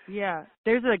 Yeah,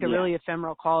 there's like a really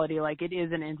ephemeral quality. Like it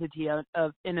is an entity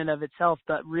of in and of itself,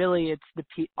 but really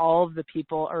it's all of the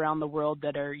people around the world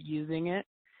that are using it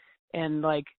and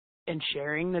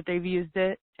sharing that they've used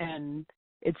it, and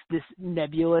it's this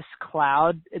nebulous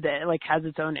cloud that like has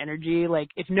its own energy. Like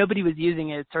if nobody was using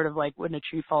it, it's sort of like when a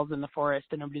tree falls in the forest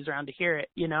and nobody's around to hear it,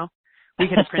 you know? We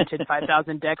could have printed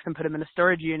 5,000 decks and put them in a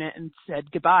storage unit and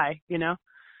said goodbye, you know?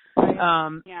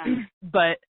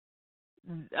 But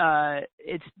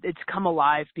it's come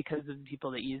alive because of the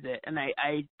people that use it, and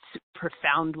I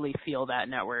profoundly feel that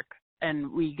network,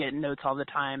 and we get notes all the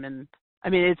time, and I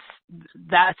mean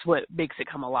that's what makes it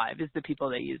come alive is the people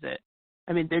that use it.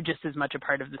 I mean they're just as much a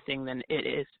part of the thing than it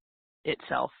is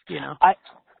itself, you know.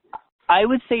 I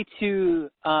would say to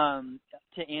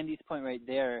Andy's point right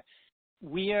there,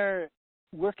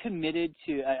 we're committed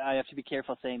to, I have to be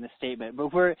careful saying this statement,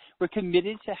 but we're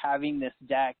committed to having this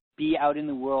deck be out in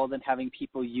the world and having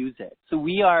people use it. So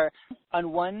we are,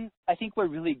 on one, I think we're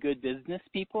really good business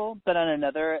people, but on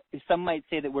another, some might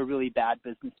say that we're really bad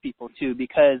business people too,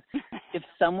 because if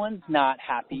someone's not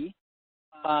happy,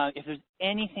 if there's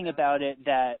anything about it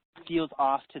that feels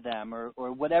off to them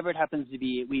or whatever it happens to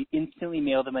be, we instantly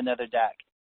mail them another deck.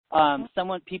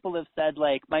 People have said,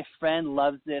 like, my friend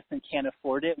loves this and can't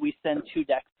afford it. We send 2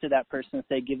 decks to that person and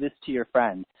say, give this to your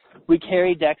friend. We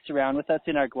carry decks around with us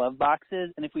in our glove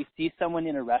boxes, and if we see someone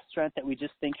in a restaurant that we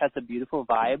just think has a beautiful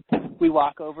vibe, we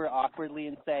walk over awkwardly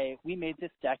and say, we made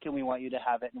this deck and we want you to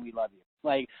have it and we love you.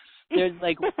 Like, there's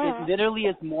like, it literally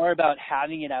is more about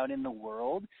having it out in the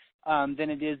world than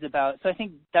it is about, so I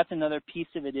think that's another piece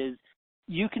of it is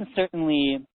you can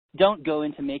certainly don't go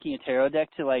into making a tarot deck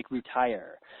to like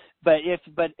retire. But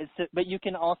you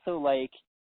can also like,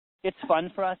 it's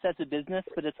fun for us as a business,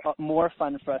 but it's more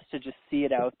fun for us to just see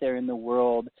it out there in the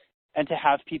world and to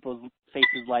have people's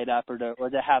faces light up or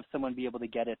to have someone be able to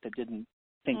get it that didn't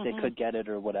think they could get it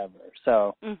or whatever.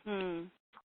 So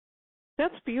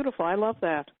that's beautiful. I love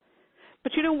that.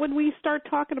 But you know, when we start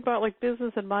talking about like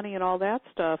business and money and all that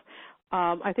stuff,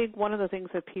 I think one of the things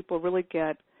that people really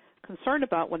get concerned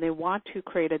about when they want to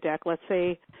create a deck, let's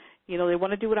say, you know, they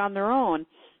want to do it on their own,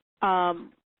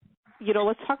 you know,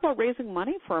 let's talk about raising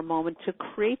money for a moment to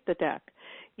create the deck.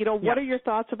 You know, what are your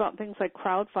thoughts about things like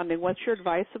crowdfunding? What's your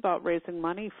advice about raising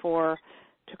money to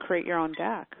create your own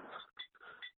deck?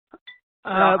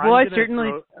 Well, I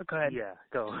certainly. Go ahead. Yeah,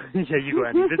 go. Yeah, you go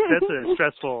ahead. That's a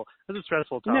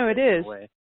stressful topic. No, it is. Way.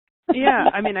 Yeah,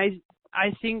 I mean,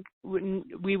 I think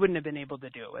we wouldn't have been able to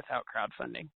do it without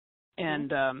crowdfunding,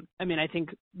 and I mean, I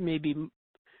think maybe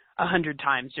 100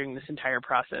 times during this entire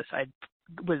process, I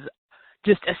was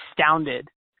just astounded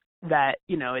that,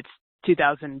 you know, it's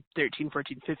 2013,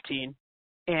 14, 15,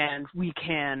 and we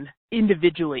can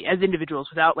individually, as individuals,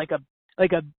 without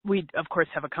we of course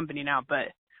have a company now, but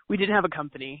we didn't have a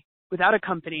company. Without a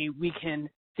company, we can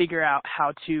figure out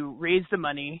how to raise the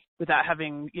money without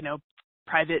having, you know,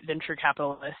 private venture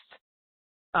capitalists,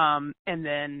 and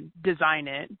then design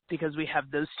it because we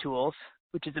have those tools,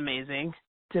 which is amazing,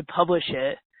 to publish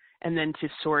it, and then to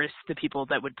source the people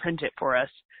that would print it for us.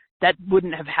 That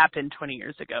wouldn't have happened 20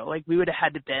 years ago. Like, we would have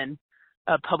had to been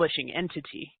a publishing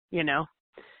entity, you know?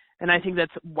 And I think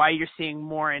that's why you're seeing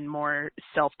more and more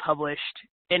self-published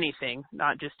anything,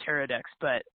 not just tarot decks,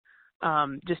 but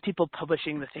just people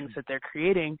publishing the things that they're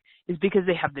creating, is because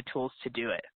they have the tools to do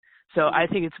it. So I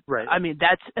think it's, right. I mean,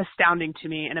 that's astounding to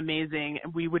me and amazing.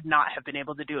 And we would not have been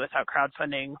able to do it without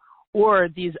crowdfunding or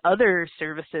these other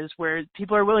services where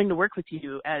people are willing to work with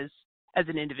you as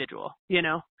an individual, you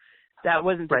know? That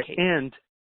wasn't the case. And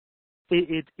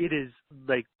it is,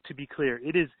 like, to be clear,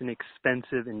 it is an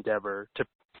expensive endeavor to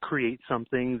create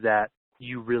something that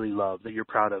you really love, that you're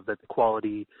proud of, that the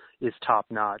quality is top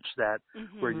notch, that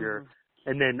where you're,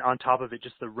 and then on top of it,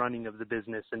 just the running of the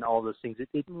business and all those things.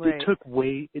 It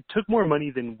took more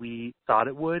money than we thought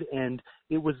it would, and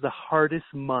it was the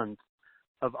hardest month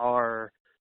of our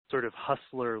sort of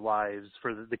hustler lives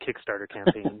for the Kickstarter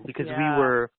campaign because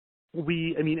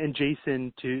and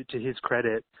Jason, to his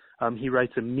credit, he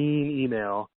writes a mean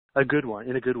email, a good one,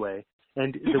 in a good way.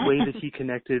 And the way that he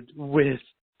connected with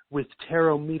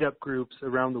tarot meetup groups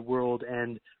around the world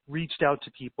and reached out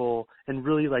to people and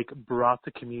really like brought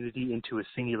the community into a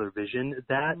singular vision,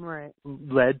 that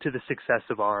led to the success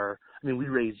of we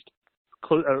raised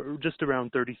just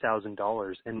around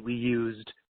 $30,000, and we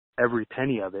used every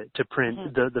penny of it to print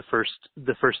the first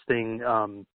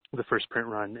print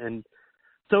run. And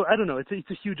so I don't know, it's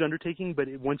a huge undertaking, but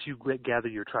once you gather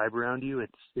your tribe around you,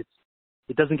 it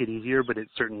doesn't get easier, but it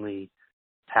certainly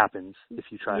happens if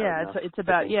you try.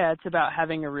 It's about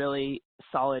having a really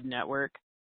solid network.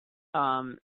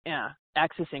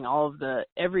 Accessing all of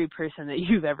every person that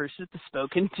you've ever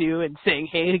spoken to and saying,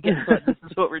 hey, guess what, this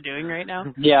is what we're doing right now.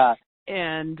 Yeah.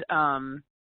 And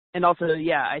also,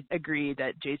 I agree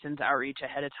that Jason's outreach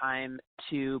ahead of time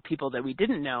to people that we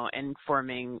didn't know and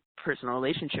forming personal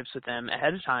relationships with them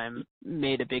ahead of time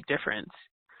made a big difference.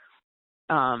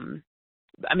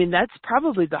 That's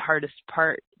probably the hardest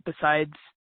part besides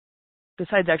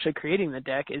actually creating the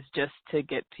deck, is just to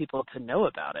get people to know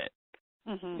about it.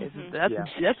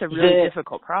 That's a really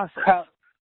difficult process.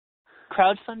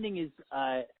 Crowdfunding is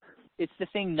it's the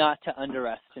thing not to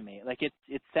underestimate. Like it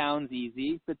sounds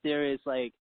easy, but there is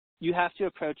you have to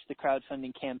approach the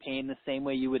crowdfunding campaign the same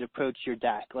way you would approach your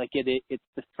deck. Like it's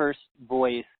the first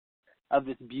voice of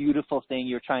this beautiful thing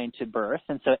you're trying to birth,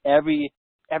 and so every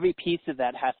piece of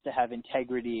that has to have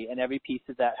integrity, and every piece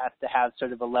of that has to have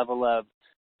sort of a level of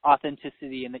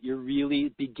authenticity, and that you're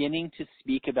really beginning to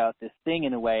speak about this thing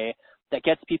in a way that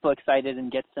gets people excited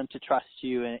and gets them to trust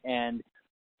you. And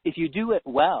if you do it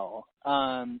well,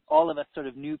 all of us sort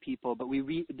of new people, but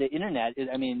the internet is,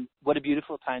 what a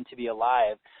beautiful time to be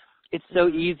alive. It's so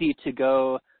easy to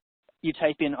go, you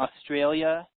type in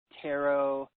Australia,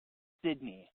 tarot,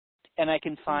 Sydney, and I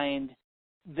can find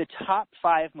the top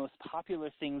 5 most popular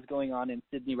things going on in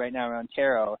Sydney right now around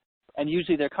tarot, and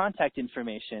usually their contact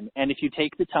information. And if you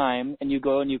take the time and you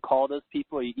go and you call those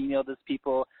people or you email those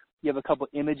people, you have a couple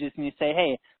images and you say,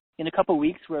 hey, in a couple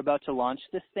weeks we're about to launch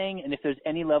this thing, and if there's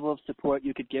any level of support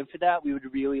you could give for that, we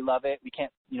would really love it. We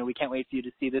can't wait for you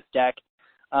to see this deck.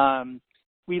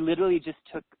 We literally just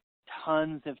took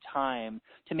tons of time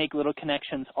to make little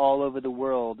connections all over the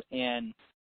world, and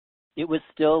it was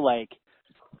still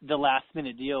the last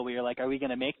minute deal where you're like, are we going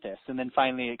to make this? And then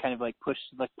finally it kind of pushed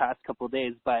the past couple of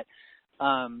days. But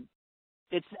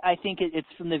I think it's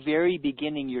from the very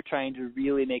beginning you're trying to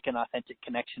really make an authentic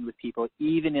connection with people,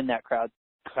 even in that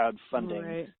crowdfunding.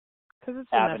 Right. Because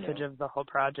it's the message of the whole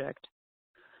project.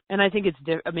 And I think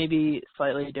it's maybe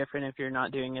slightly different if you're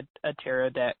not doing a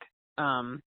tarot deck.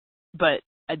 But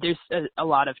there's a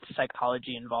lot of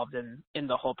psychology involved in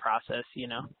the whole process,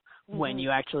 when you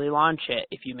actually launch it,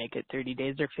 if you make it 30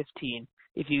 days or 15,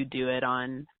 if you do it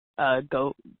on not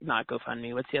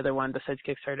GoFundMe, what's the other one besides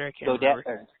Kickstarter? I can't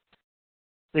remember.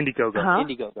 Indiegogo.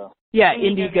 Indiegogo. Yeah,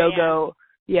 Indiegogo.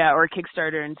 Yeah, or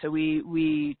Kickstarter. And so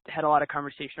we had a lot of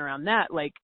conversation around that.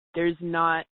 There's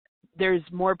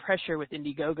more pressure with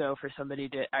Indiegogo for somebody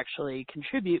to actually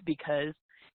contribute, because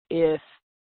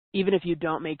even if you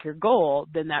don't make your goal,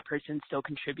 then that person still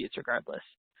contributes regardless.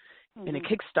 In a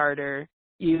Kickstarter,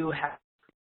 you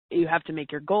have to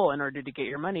make your goal in order to get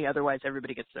your money. Otherwise,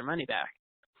 everybody gets their money back.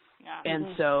 Yeah.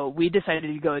 And so we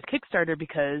decided to go with Kickstarter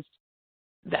because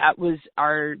that was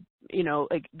our,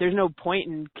 there's no point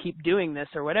in keep doing this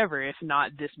or whatever if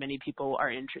not this many people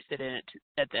are interested in it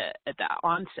at the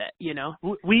onset.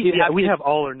 We have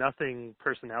all or nothing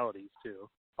personalities too.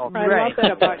 I love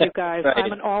that about you guys. Right.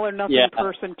 I'm an all or nothing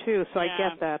person too, so I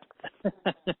get that.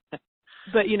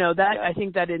 But I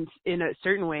think that in a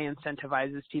certain way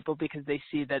incentivizes people, because they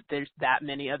see that there's that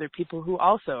many other people who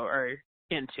also are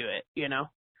into it.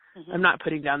 I'm not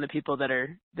putting down the people that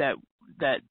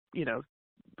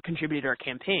contribute to our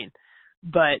campaign,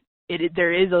 but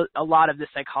there is a lot of the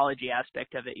psychology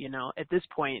aspect of it. At this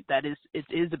point, it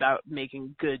is about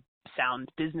making good, sound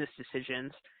business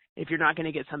decisions. If you're not going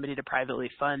to get somebody to privately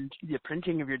fund the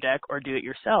printing of your deck or do it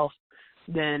yourself,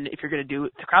 then if you're going to do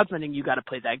the crowdfunding, you got to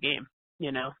play that game.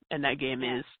 And that game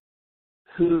is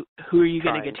who are you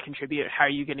going to get to contribute? How are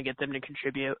you going to get them to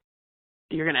contribute?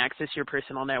 You're going to access your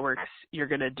personal networks. You're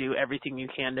going to do everything you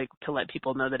can to let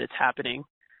people know that it's happening.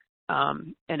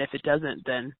 And if it doesn't,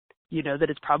 then you know that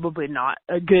it's probably not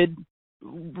a good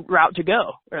route to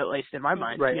go, or at least in my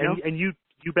mind. Right, and you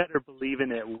better believe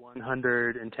in it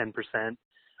 110%,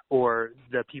 or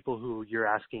the people who you're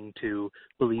asking to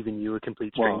believe in you, a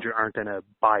complete stranger, aren't going to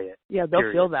buy it. Yeah,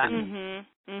 they'll feel that.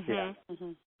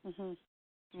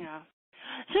 Yeah.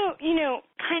 So,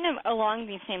 kind of along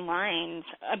these same lines,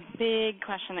 a big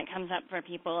question that comes up for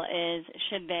people is,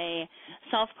 should they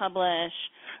self-publish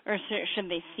or should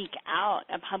they seek out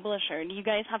a publisher? Do you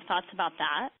guys have thoughts about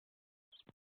that?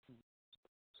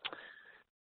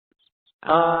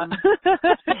 I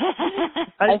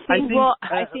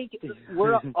think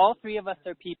we're all three of us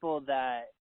are people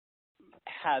that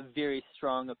have very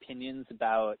strong opinions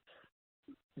about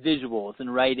visuals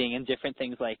and writing and different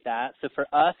things like that. So for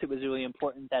us, it was really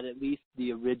important that at least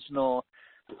the original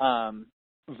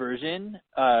version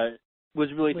was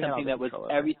really something that was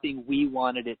everything we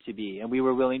wanted it to be, and we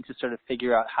were willing to sort of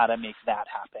figure out how to make that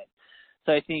happen.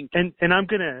 So I think, and I'm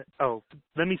gonna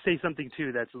let me say something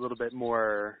too that's a little bit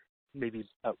more maybe.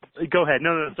 Go ahead.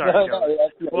 No, sorry.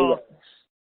 Well,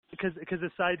 because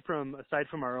aside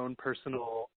from our own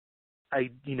personal,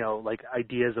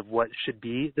 ideas of what should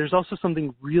be, there's also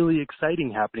something really exciting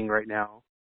happening right now,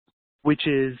 which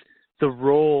is the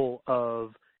role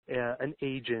of an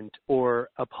agent or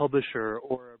a publisher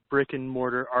or a brick and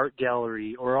mortar art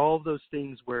gallery or all of those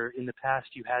things where in the past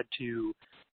you had to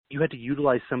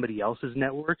utilize somebody else's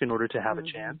network in order to have a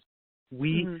chance.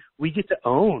 We get to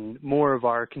own more of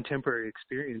our contemporary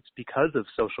experience because of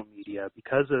social media,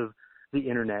 because of the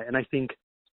internet. And I think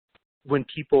when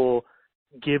people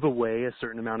give away a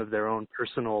certain amount of their own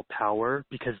personal power,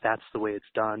 because that's the way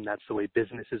it's done, that's the way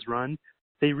business is run,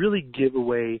 they really give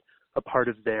away a part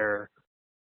of they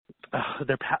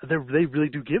really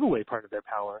do give away part of their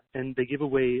power, and they give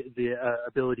away the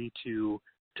ability to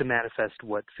manifest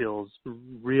what feels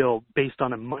real based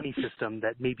on a money system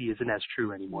that maybe isn't as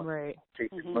true anymore. Right.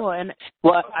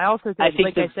 Well, I also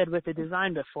think, I said with the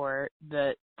design before,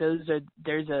 that there's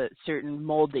a certain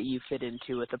mold that you fit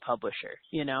into with a publisher,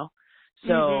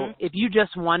 So if you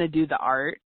just want to do the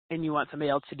art and you want somebody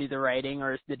else to do the writing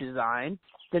or the design,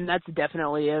 then that's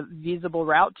definitely a feasible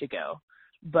route to go.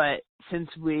 But since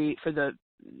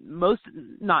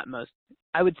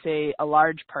I would say a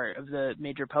large part of the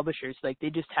major publishers, they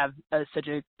just have such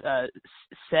a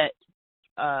set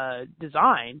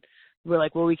design. We're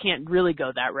like, well, we can't really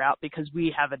go that route because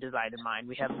we have a design in mind.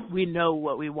 We know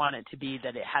what we want it to be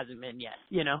that it hasn't been yet,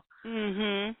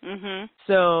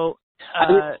 So,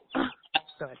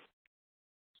 go ahead.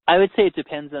 I would say it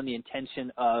depends on the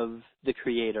intention of the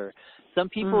creator. Some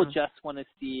people just want to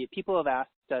see. People have asked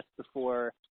us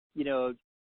before,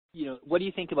 what do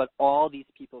you think about all these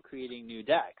people creating new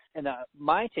decks? And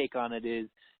my take on it is,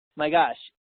 my gosh,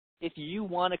 if you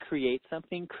want to create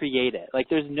something, create it.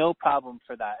 There's no problem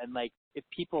for that. And if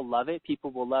people love it,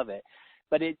 people will love it.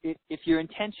 But if your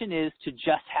intention is to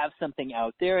just have something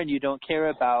out there and you don't care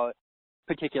about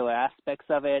particular aspects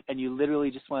of it, and you literally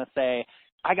just want to say,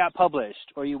 I got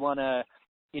published, or you want to,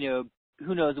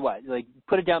 who knows what,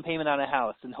 put a down payment on a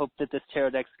house and hope that this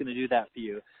tarot deck's going to do that for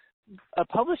you. A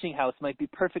publishing house might be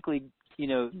perfectly,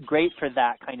 great for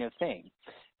that kind of thing.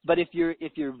 But if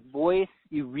your voice,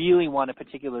 you really want a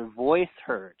particular voice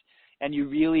heard, and you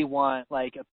really want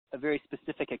a very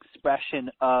specific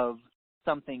expression of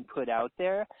something put out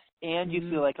there, and you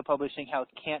feel like a publishing house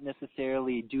can't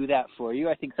necessarily do that for you.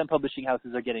 I think some publishing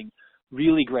houses are getting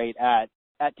really great at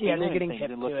tailoring things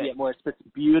and looking at more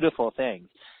beautiful things.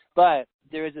 But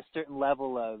there is a certain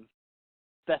level of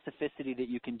specificity that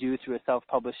you can do through a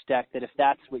self-published deck that if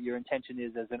that's what your intention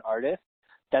is as an artist,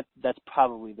 that's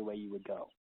probably the way you would go.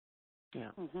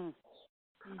 Yeah.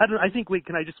 I think,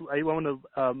 I want to,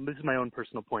 this is my own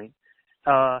personal point.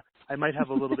 I might have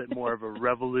a little bit more of a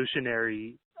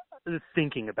revolutionary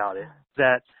thinking about it,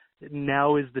 that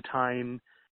now is the time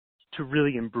to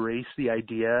really embrace the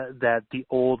idea that the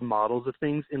old models of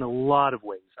things, in a lot of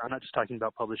ways, I'm not just talking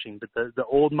about publishing, but the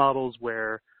old models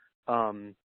where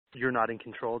you're not in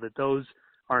control, that those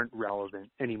aren't relevant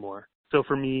anymore. So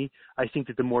for me, I think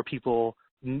that the more people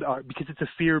because it's a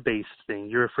fear-based thing.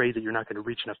 You're afraid that you're not going to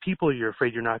reach enough people. You're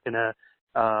afraid you're not going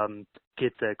to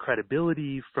get the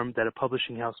credibility that a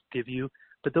publishing house will give you.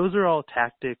 But those are all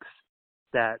tactics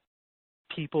that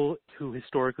people who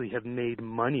historically have made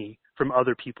money from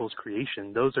other people's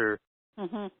creation, those are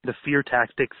the fear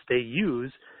tactics they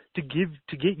use to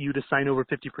get you to sign over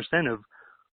 50% of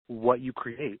what you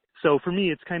create. So for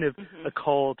me, it's kind of a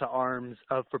call to arms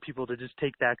for people to just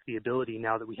take back the ability,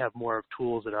 now that we have more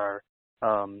tools at our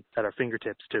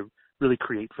fingertips, to really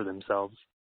create for themselves.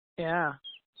 Yeah.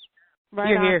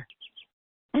 Right. Here.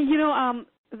 You know,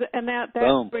 and that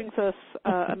brings us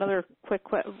another quick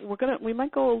question. We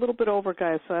might go a little bit over,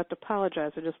 guys, so I have to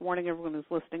apologize. I'm just warning everyone who's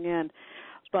listening in.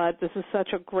 But this is such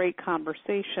a great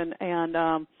conversation,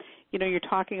 and you know, you're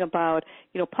talking about,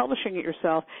 you know, publishing it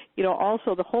yourself. You know,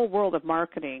 also the whole world of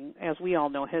marketing, as we all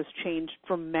know, has changed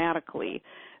dramatically,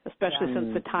 especially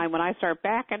since the time when I started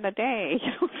back in the day.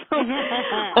 You know,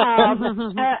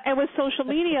 so, and with social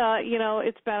media, you know,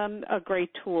 it's been a great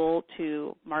tool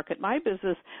to market my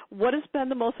business. What has been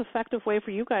the most effective way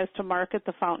for you guys to market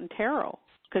the Fountain Tarot?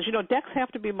 Because, you know, decks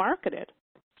have to be marketed.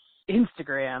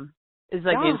 Instagram. It's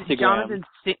like Instagram.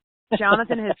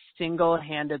 Jonathan has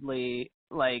single-handedly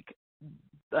like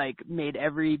made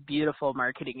every beautiful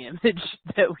marketing image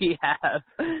that we have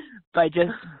by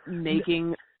just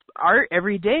making art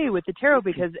every day with the tarot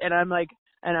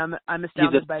I'm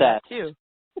astounded by that too.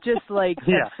 Just like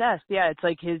obsessed. Yeah, it's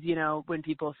like his, when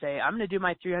people say, I'm going to do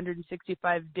my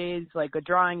 365 days, like a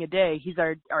drawing a day, he's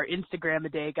our Instagram a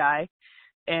day guy.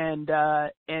 And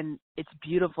it's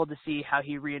beautiful to see how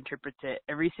he reinterprets it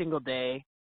every single day.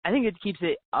 I think it keeps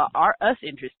us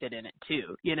interested in it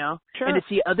too, Sure. And to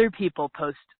see other people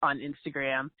post on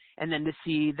Instagram, and then to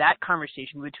see that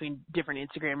conversation between different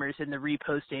Instagrammers and the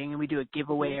reposting, and we do a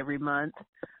giveaway every month.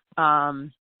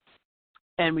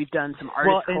 And we've done some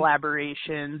artist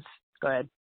collaborations. Go ahead.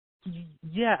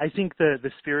 Yeah, I think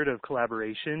the spirit of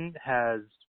collaboration has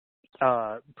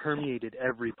permeated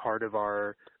every part of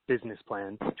our business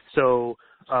plan. So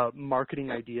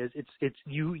marketing ideas, it's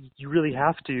you really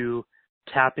have to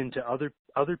tap into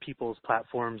other people's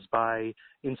platforms by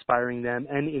inspiring them,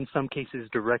 and in some cases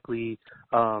directly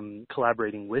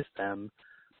collaborating with them.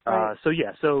 Right.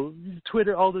 So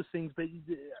Twitter, all those things. But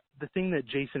the thing that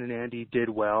Jason and Andy did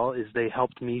well is they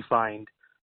helped me find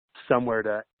somewhere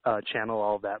to channel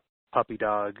all that puppy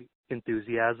dog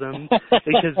enthusiasm,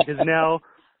 because now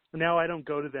I don't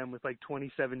go to them with like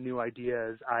 27 new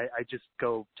ideas. I just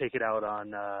go take it out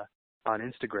on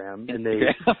Instagram, and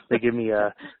they give me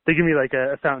like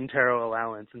a Fountain Tarot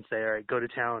allowance and say, all right, go to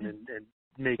town and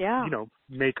make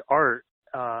make art.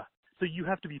 So you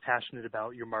have to be passionate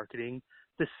about your marketing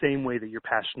the same way that you're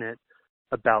passionate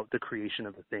about the creation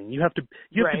of the thing. You have to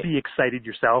be excited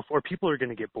yourself, or people are going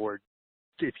to get bored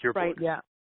if you're bored. Yeah.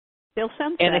 They'll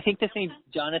sense And it. I think the thing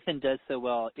Jonathan does so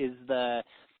well is the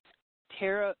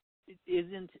tarot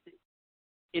isn't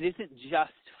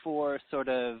just for sort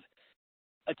of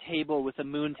a table with a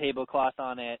moon tablecloth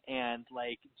on it and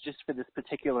like just for this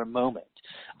particular moment.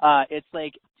 It's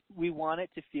like we want it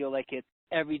to feel like it's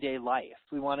everyday life.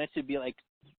 We want it to be like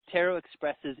tarot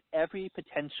expresses every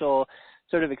potential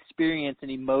sort of experience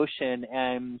and emotion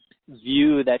and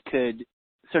view that could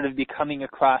sort of be coming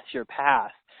across your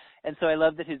path. And so I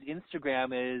love that his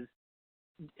Instagram is,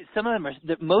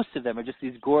 most of them are just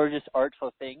these gorgeous,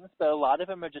 artful things, but a lot of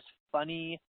them are just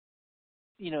funny,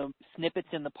 snippets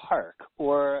in the park,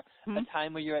 or a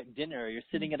time where you're at dinner, or you're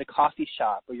sitting at a coffee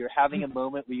shop, or you're having a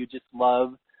moment where you just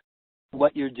love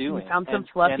what you're doing. You found some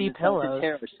fluffy and pillows.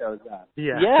 Tarot shows up.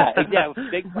 Yeah,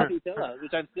 big fluffy pillows,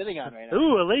 which I'm sitting on right now.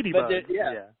 Ooh, a ladybug.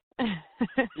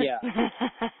 Yeah.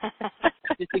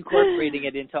 Just incorporating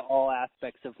it into all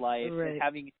aspects of life,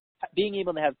 and being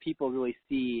able to have people really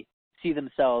see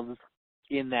themselves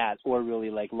in that, or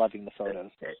really like loving the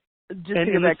photos. Just to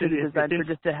go back to the design for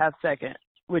just a half second,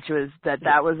 which was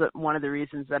that was one of the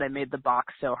reasons that I made the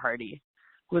box so hardy.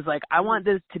 Was like, I want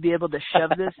this to be able to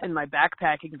shove this in my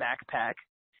backpack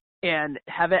and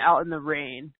have it out in the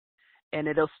rain, and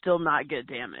it'll still not get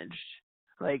damaged.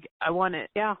 Like, I want it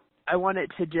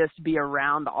to just be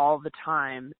around all the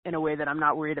time in a way that I'm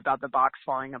not worried about the box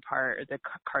falling apart or the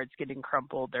cards getting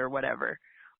crumpled or whatever.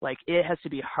 Like, it has to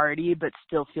be hardy but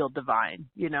still feel divine,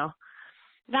 That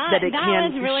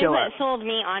was really what sold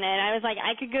me on it. I was like,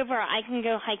 I can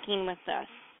go hiking with this.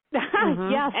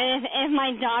 Yes. And if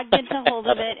my dog gets a hold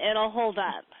of it, it'll hold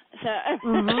up. So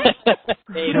one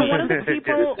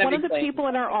of the people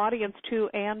in our audience too,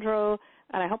 Andrew,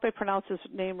 and I hope I pronounce his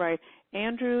name right,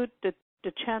 Andrew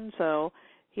DiCenzo,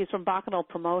 he's from Bacchanal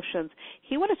Promotions.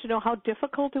 He wanted to know how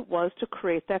difficult it was to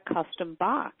create that custom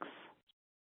box.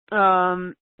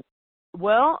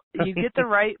 Well, you get the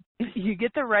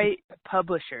right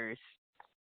publishers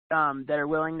that are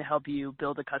willing to help you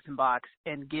build a custom box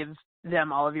and give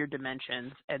them all of your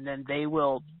dimensions, and then they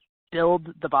will build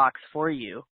the box for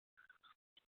you.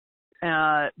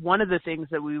 One of the things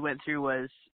that we went through was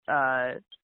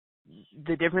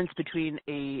the difference between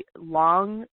a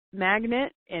long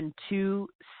magnet and two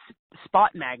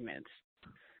spot magnets.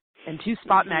 And two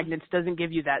spot magnets doesn't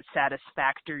give you that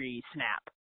satisfactory snap.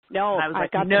 No, and I was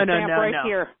like, got no,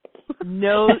 here.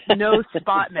 no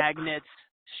spot magnets,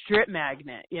 strip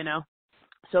magnet,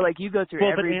 So like you go through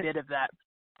every bit of that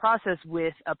process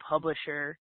with a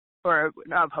publisher, or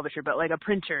not a publisher, but like a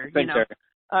printer. Printer.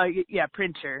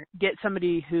 Printer. Get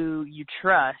somebody who you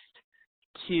trust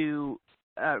to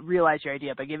realize your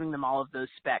idea by giving them all of those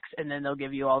specs, and then they'll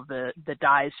give you all the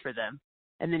dies for them.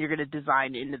 And then you're going to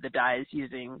design into the dies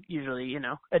using usually,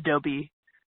 Adobe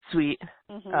Suite.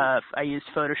 I used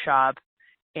Photoshop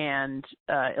and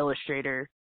Illustrator.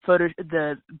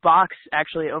 The box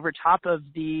actually over top of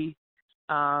the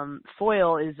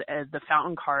foil is the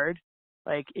fountain card,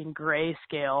 like in gray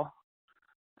scale.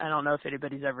 I don't know if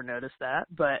anybody's ever noticed that,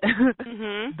 but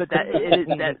but that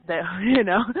you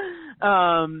know,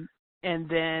 and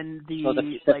then the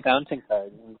like fountain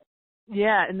card.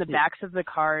 Yeah, and the backs of the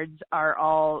cards are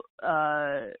all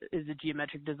is a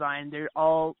geometric design. They're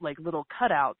all like little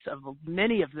cutouts of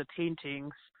many of the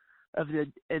paintings of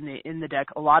in the deck.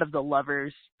 A lot of the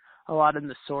lovers, a lot in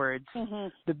the swords.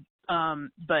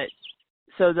 But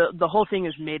so the whole thing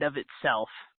is made of itself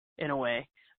in a way.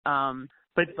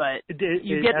 But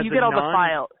you get all the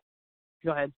file.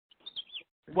 Go ahead.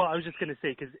 Well, I was just going to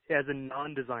say, because as a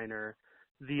non-designer,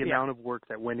 the amount of work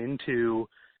that went into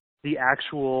the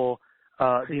actual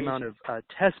the amount of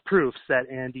test proofs that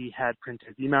Andy had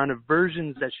printed, the amount of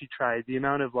versions that she tried, the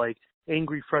amount of like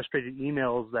angry, frustrated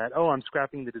emails that, oh, I'm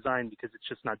scrapping the design because it's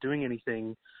just not doing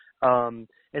anything. And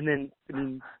then, I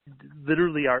mean,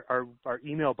 literally our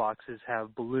email boxes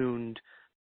have ballooned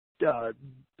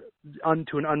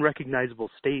onto an unrecognizable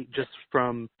state just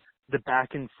from the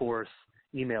back and forth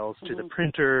emails to the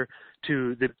printer,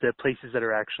 to the places that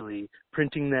are actually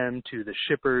printing them, to the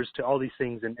shippers, to all these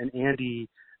things. And Andy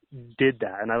did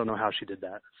that, and I don't know how she did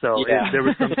that. So there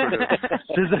was some sort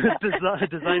of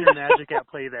designer magic at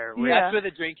play there. That's where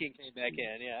the drinking came back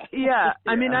in, Yeah,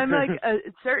 I mean, I'm like a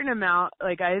certain amount,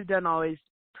 like I've done always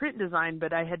print design,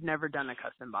 but I had never done a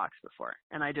custom box before,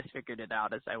 and I just figured it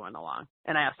out as I went along,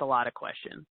 and I asked a lot of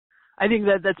questions. I think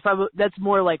that's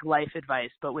more like life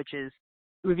advice, but which is,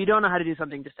 if you don't know how to do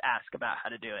something, just ask about how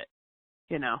to do it.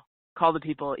 You know, call the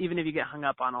people, even if you get hung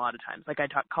up on a lot of times. Like I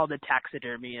called a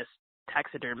taxidermist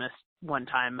one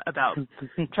time about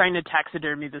trying to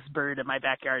taxidermy this bird in my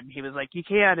backyard, and he was like, "You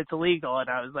can't, it's illegal." And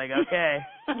I was like, "Okay,"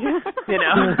 you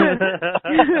know.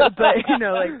 But you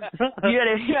know, like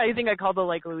I think I called it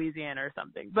like Louisiana or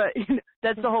something. But you know,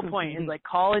 that's the whole point. Is like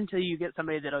call until you get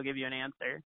somebody that'll give you an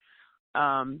answer,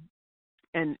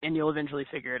 and you'll eventually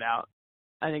figure it out.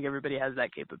 I think everybody has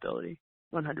that capability.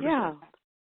 100%. Yeah,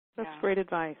 that's great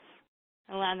advice.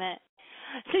 I love it.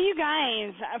 So you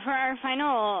guys, for our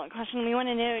final question, we want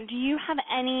to know, do you have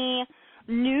any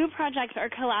new projects or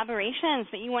collaborations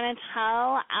that you want to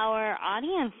tell our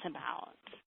audience about?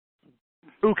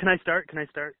 Ooh, can I start?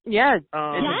 Yeah.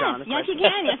 Yes, you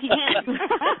can.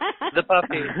 The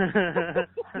puppy.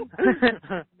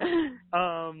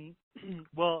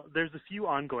 Well, there's a few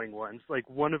ongoing ones. Like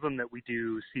one of them that we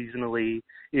do seasonally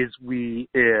is we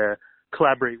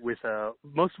collaborate with,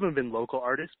 most of them have been local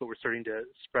artists, but we're starting to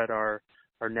spread our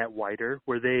net wider,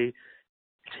 where they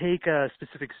take a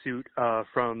specific suit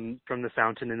from the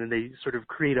fountain, and then they sort of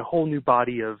create a whole new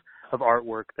body of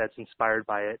artwork that's inspired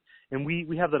by it. And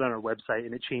we have that on our website,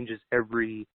 and it changes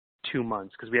every 2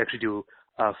 months because we actually do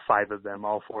 5 of them,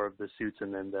 all 4 of the suits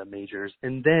and then the majors.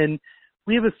 And then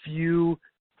we have a few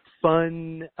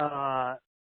fun,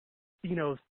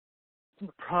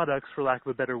 products, for lack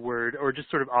of a better word, or just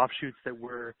sort of offshoots that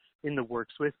we're in the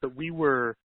works with. But we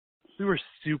were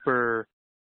super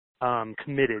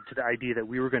committed to the idea that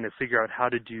we were going to figure out how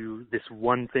to do this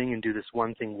one thing and do this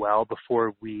one thing well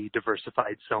before we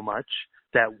diversified so much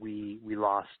that we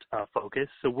lost focus.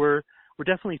 So we're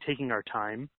definitely taking our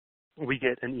time. We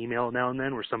get an email now and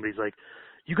then where somebody's like,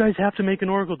 "You guys have to make an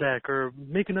Oracle deck or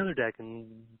make another deck," and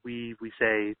we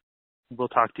say, "We'll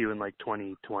talk to you in like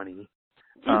 2020."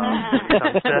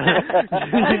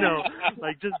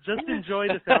 Just enjoy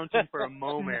the fountain for a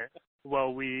moment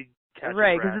while we catch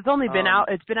right, because it's only been out.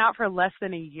 It's been out for less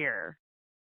than a year.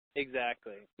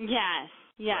 Exactly. Yes.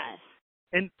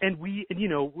 And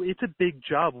it's a big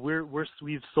job.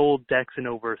 We've sold decks in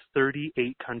over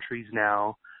 38 countries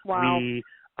now. Wow.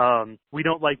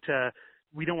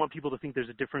 We don't want people to think there's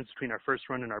a difference between our first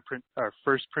run and our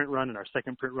first print run and our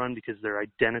second print run because they're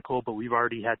identical, but we've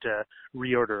already had to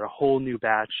reorder a whole new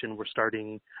batch, and we're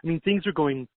starting. I mean, things are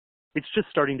going. It's just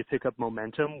starting to pick up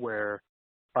momentum where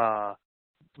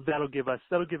that'll give us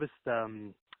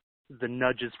the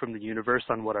nudges from the universe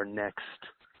on what our next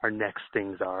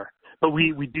things are. But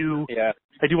we do. Yeah.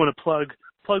 I do want to plug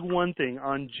one thing.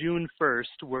 On June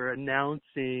 1st, we're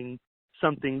announcing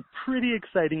something pretty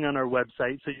exciting on our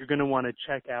website, so you're going to want to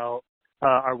check out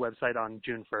our website on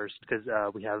June 1st because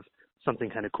we have something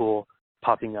kind of cool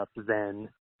popping up then.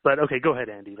 But okay, go ahead,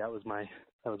 Andy. That was my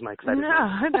exciting.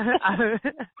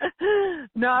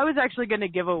 No, I was actually going to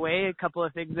give away a couple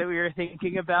of things that we were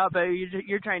thinking about, but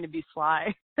you're trying to be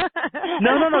sly. No,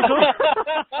 go.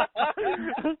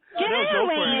 Get it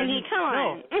away, Andy. Come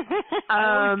on. I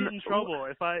always get in trouble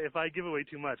if I give away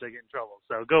too much. I get in trouble.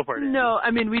 So go for it, Andy. No, I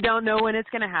mean we don't know when it's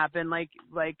going to happen. Like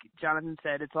Jonathan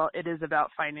said, it is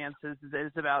about finances. It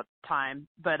is about time.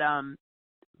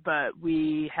 But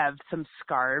we have some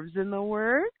scarves in the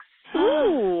works.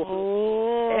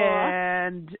 Ooh.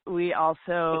 And we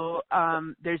also,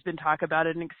 there's been talk about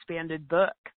an expanded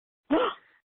book.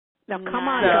 Now, come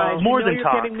on, guys. More than you're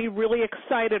talk. Getting me really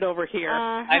excited over here.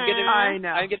 I'm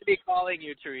gonna be calling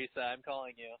you, Teresa. I'm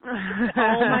calling you.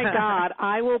 Oh my God!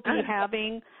 I will be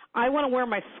having. I want to wear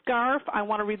my scarf. I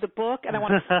want to read the book, and I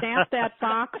want to stamp that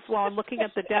box while I'm looking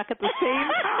at the deck at the same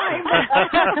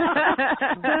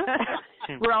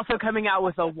time. We're also coming out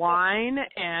with a wine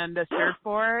and a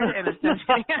surfboard and a.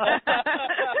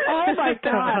 Oh my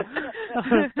God!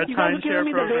 You guys are giving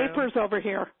me the vapors over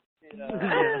here.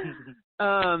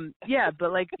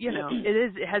 But like,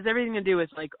 it has everything to do with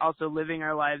like also living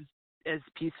our lives as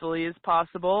peacefully as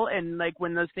possible, and like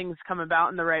when those things come about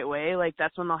in the right way, like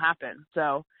that's when they'll happen.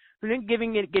 So we're not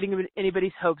getting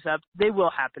anybody's hopes up. They will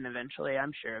happen eventually,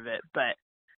 I'm sure of it, but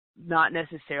not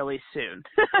necessarily soon.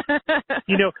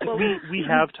 We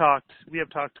have talked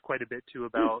quite a bit too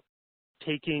about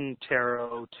taking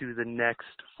tarot to the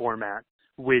next format,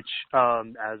 which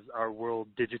as our world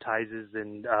digitizes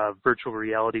and virtual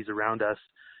realities around us,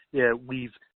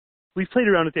 we've played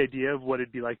around with the idea of what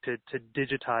it'd be like to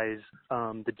digitize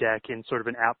the deck in sort of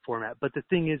an app format. But the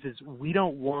thing is we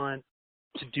don't want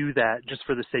to do that just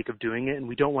for the sake of doing it, and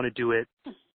we don't want to do it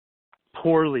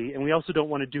poorly, and we also don't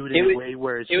want to do it in a way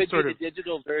where it's just sort of the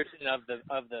digital version of the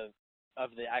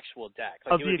actual deck,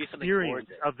 like of the experience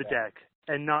of the deck,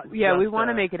 and not. Yeah, we want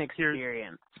to make an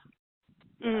experience.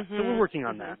 Mm-hmm. So we're working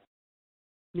on that.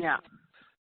 Yeah.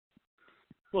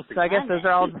 We'll see. So I guess those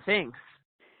are all the things.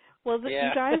 Well,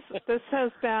 you guys, this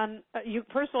has been,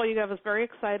 first of all, you guys are very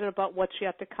excited about what's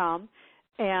yet to come,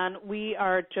 and we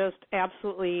are just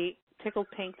absolutely tickled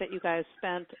pink that you guys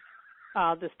spent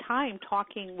this time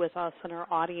talking with us and our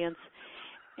audience,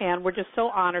 and we're just so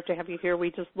honored to have you here.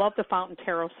 We just love the Fountain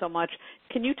Tarot so much.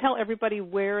 Can you tell everybody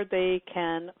where they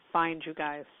can find you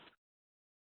guys?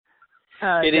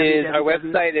 Our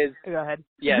website is, go ahead.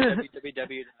 Yeah,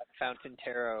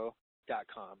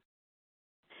 www.fountaintarot.com.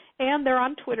 And they're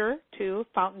on Twitter, too,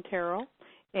 Fountain Tarot.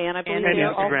 And I believe and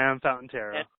Instagram, Fountain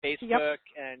Tarot. And Facebook. Yep.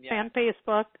 And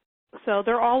Facebook. So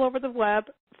they're all over the web.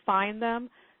 Find them.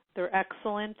 They're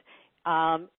excellent.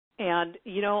 And,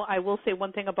 I will say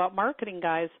one thing about marketing,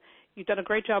 guys. You've done a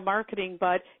great job marketing,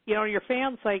 but, your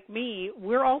fans like me,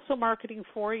 we're also marketing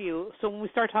for you. So when we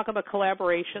start talking about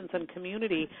collaborations and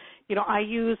community, I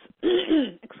use,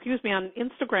 on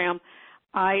Instagram,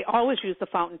 I always use the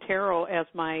Fountain Tarot as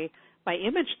my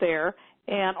image there,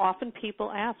 and often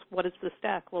people ask, what is this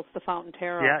deck? Well, it's the Fountain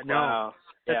Tarot. Yeah, no. Wow.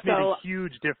 That's made a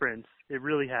huge difference. It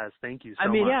really has. Thank you so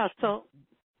much. Yeah, so,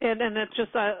 and it's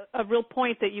just a real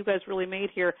point that you guys really made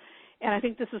here. And I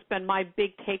think this has been my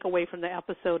big takeaway from the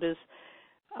episode is,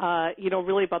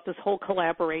 really about this whole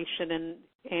collaboration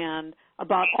and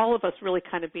about all of us really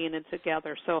kind of being in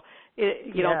together. So,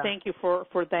 thank you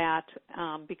for that,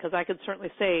 because I can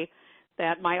certainly say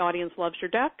that my audience loves your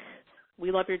deck.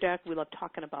 We love your deck. We love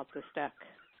talking about this deck.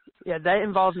 Yeah, that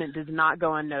involvement does not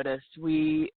go unnoticed.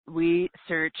 We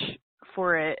search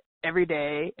for it every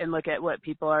day and look at what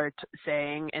people are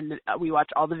saying, and we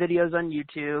watch all the videos on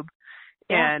YouTube.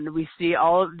 Yeah. And we see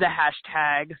all of the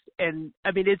hashtags, and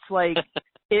I mean, it's like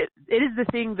it is the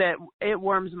thing that it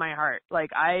warms my heart.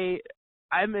 Like I'm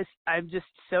just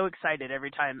so excited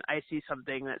every time I see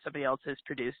something that somebody else has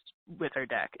produced with our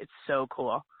deck. It's so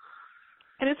cool.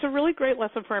 And it's a really great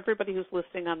lesson for everybody who's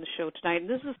listening on the show tonight. And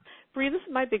this is, Bree, this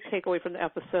is my big takeaway from the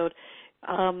episode.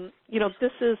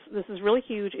 This is really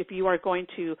huge. If you are going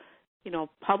to,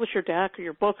 publish your deck or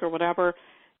your book or whatever,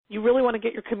 you really want to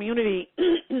get your community,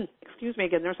 excuse me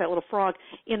again, there's that little frog,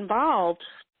 involved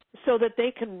so that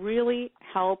they can really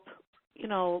help,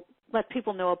 let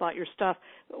people know about your stuff.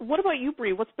 What about you,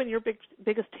 Bree? What's been your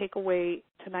biggest takeaway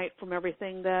tonight from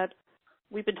everything that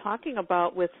we've been talking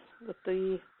about with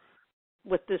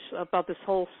this about this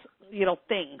whole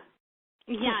thing?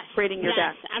 Yes, creating your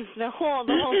deck. The whole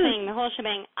thing, the whole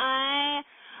shebang. I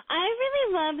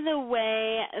really love the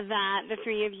way that the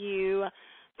three of you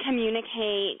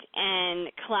communicate and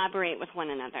collaborate with one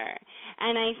another.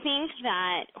 And I think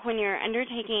that when you're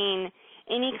undertaking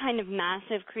any kind of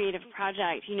massive creative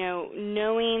project,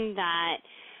 knowing that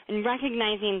and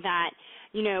recognizing that,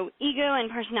 ego and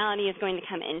personality is going to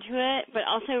come into it, but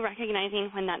also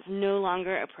recognizing when that's no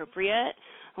longer appropriate,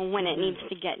 when it needs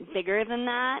to get bigger than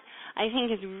that, I think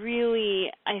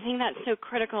that's so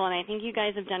critical, and I think you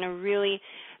guys have done a really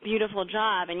beautiful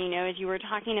job. And, as you were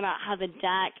talking about how the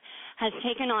deck has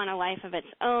taken on a life of its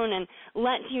own and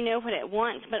lets you know what it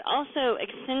wants, but also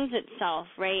extends itself,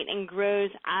 right, and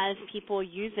grows as people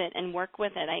use it and work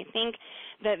with it. I think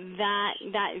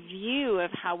that view of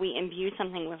how we imbue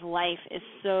something with life is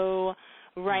so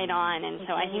right on. And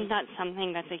so I think that's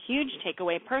something that's a huge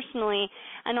takeaway personally,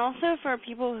 and also for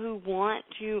people who want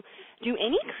to do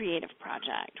any creative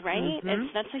project, right?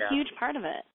 That's a huge part of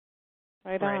it.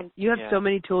 Right on. You have so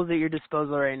many tools at your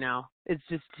disposal right now. It's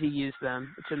just to use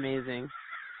them. It's amazing.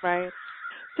 Right.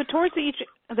 So towards the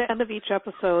end of each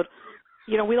episode,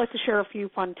 we like to share a few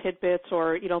fun tidbits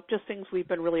or, just things we've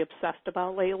been really obsessed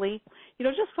about lately.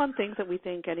 Just fun things that we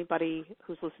think anybody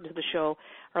who's listened to the show,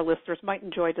 our listeners, might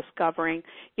enjoy discovering.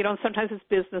 And sometimes it's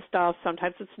business stuff,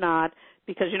 sometimes it's not,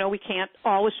 because, we can't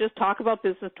always just talk about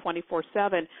business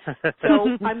 24/7.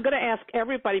 So I'm going to ask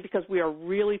everybody, because we are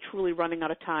really, truly running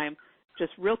out of time,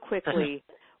 just real quickly,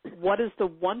 what is the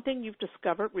one thing you've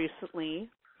discovered recently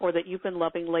or that you've been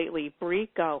loving lately? Bree,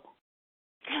 go.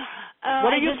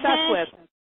 What are you obsessed with?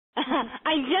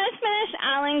 I just finished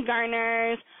Alan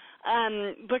Garner's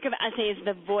book of essays,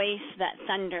 The Voice That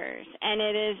Thunders, and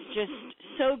it is just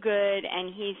so good,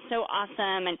 and he's so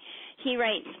awesome, and he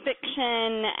writes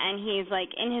fiction, and he's like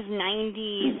in his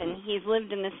 90s, and he's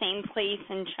lived in the same place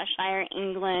in Cheshire,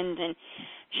 England, and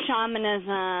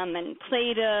shamanism and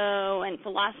Plato and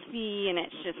philosophy, and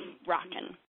it's just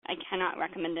rocking. I cannot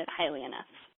recommend it highly enough.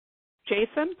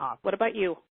 Jason, what about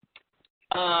you?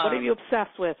 What are you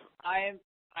obsessed with? I'm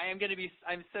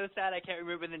so sad I can't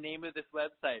remember the name of this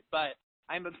website, but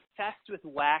I'm obsessed with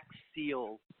wax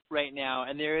seals right now,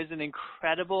 and there is an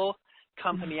incredible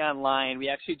company online. We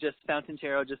actually Fountain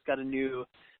Tarot just got a new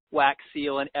wax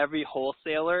seal, and every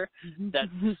wholesaler that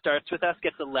starts with us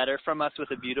gets a letter from us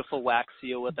with a beautiful wax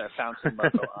seal with our Fountain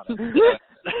logo on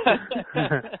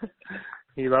it.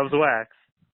 He loves wax.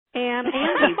 And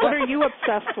Andy, what are you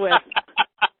obsessed with?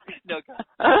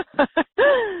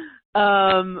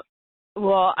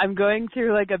 Well, I'm going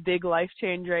through like a big life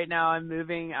change right now. I'm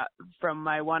moving from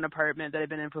my one apartment that I've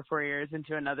been in for 4 years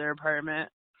into another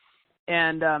apartment.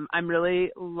 And I'm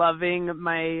really loving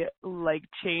my like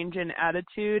change in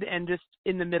attitude, and just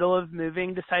in the middle of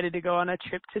moving decided to go on a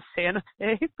trip to Santa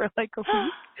Fe for like a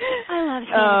week. I love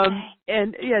Santa Fe.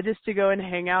 And just to go and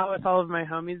hang out with all of my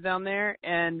homies down there,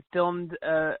 and filmed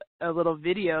a little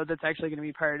video that's actually going to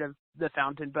be part of the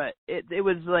Fountain, but it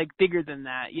was like bigger than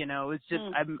that, it was just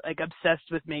I'm like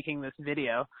obsessed with making this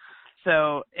video.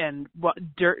 So, and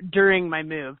during my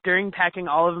move, during packing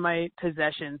all of my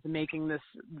possessions, making this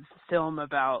film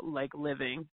about like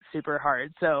living super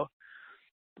hard. So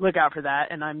look out for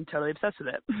that, and I'm totally obsessed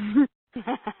with it.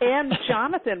 And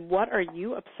Jonathan, what are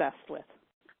you obsessed with?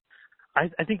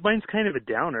 I think mine's kind of a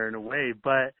downer in a way,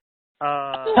 but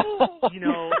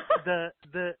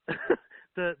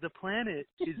the planet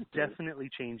is definitely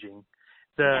changing.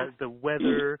 The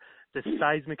weather, the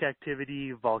seismic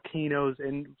activity, volcanoes,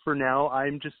 and for now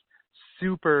I'm just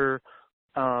super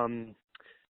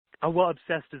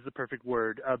obsessed is the perfect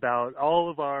word, about all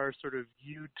of our sort of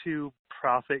YouTube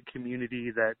prophet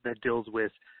community that deals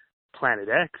with Planet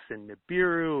X and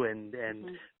Nibiru and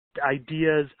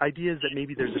ideas that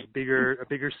maybe there's a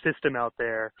bigger system out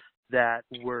there that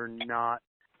we're not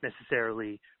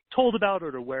necessarily told about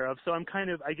or aware of. So I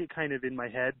get kind of in my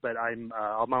head, but I'm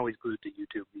always glued to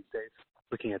YouTube these days,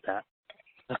 looking at that.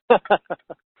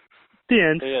 The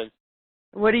end. It is.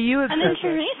 What are you obsessed with? And then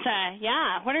Teresa,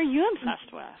 what are you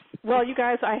obsessed with? Well, you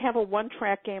guys, I have a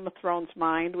one-track Game of Thrones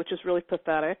mind, which is really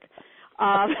pathetic.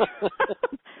 Not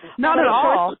at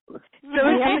all. So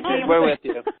we're with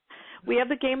you. We have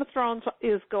the Game of Thrones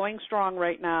is going strong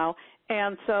right now,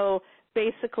 and so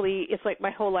basically it's like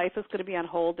my whole life is going to be on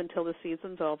hold until the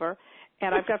season's over.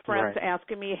 And I've got friends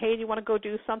asking me, hey, do you want to go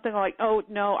do something? I'm like, oh,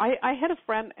 no. I had a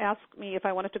friend ask me if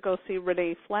I wanted to go see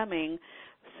Renee Fleming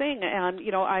sing, and,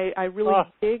 I really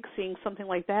dig seeing something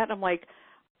like that. And I'm like,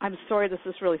 I'm sorry, this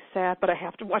is really sad, but I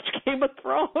have to watch Game of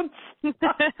Thrones.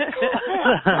 That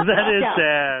is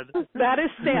sad. That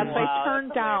is sad. Wow, so I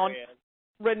turned down hilarious.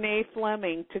 Renee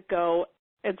Fleming to go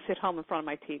and sit home in front of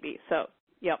my TV. So,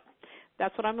 yep.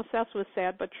 That's what I'm obsessed with,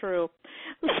 sad but true.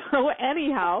 So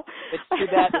anyhow. It's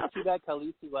too bad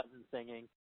Khaleesi wasn't singing.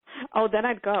 Oh, then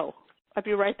I'd go. I'd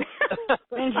be right there.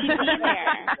 And she'd be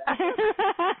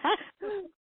there.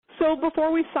 So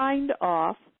before we signed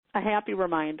off, a happy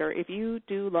reminder, if you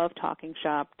do love Talking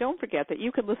Shop, don't forget that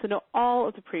you can listen to all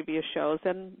of the previous shows,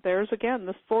 and there's, again,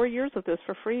 this 4 years of this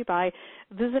for free by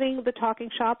visiting the Talking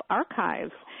Shop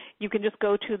archives. You can just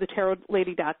go to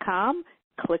thetarotlady.com,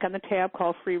 click on the tab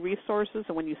called Free Resources,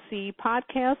 and when you see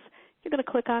podcasts, you're going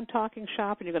to click on Talking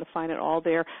Shop, and you're going to find it all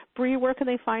there. Bree, where can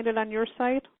they find it on your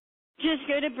site? Just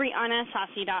go to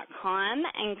BriannaSaucy.com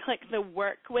and click the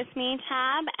Work With Me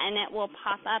tab, and it will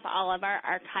pop up all of our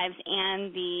archives,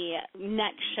 and the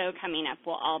next show coming up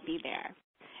will all be there.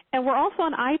 And we're also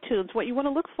on iTunes. What you want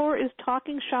to look for is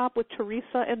Talking Shop with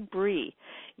Teresa and Bree.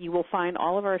 You will find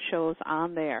all of our shows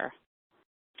on there.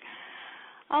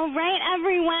 All right,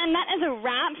 everyone, that is a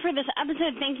wrap for this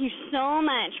episode. Thank you so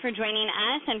much for joining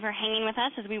us and for hanging with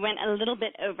us as we went a little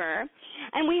bit over.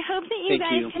 And we hope that you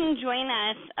guys can join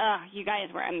us. Oh, you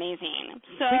guys were amazing.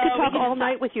 So we could talk all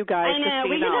night with you guys. I know,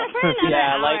 we could talk for another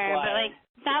hour, but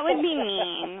that would be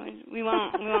mean. We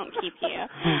won't keep you.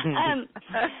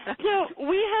 So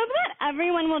we hope that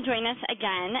everyone will join us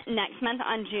again next month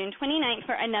on June 29th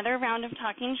for another round of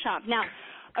Talking Shop. Now,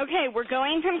 okay, we're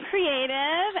going from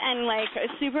creative and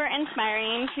super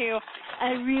inspiring to a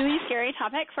really scary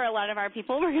topic for a lot of our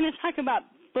people. We're going to talk about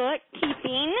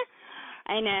bookkeeping.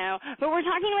 I know, but we're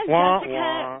talking with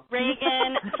Jessica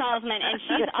Reagan Salzman, and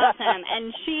she's awesome.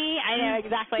 And I know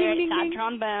exactly right, that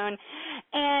trombone.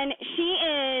 And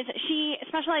she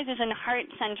specializes in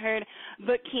heart-centered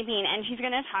bookkeeping, and she's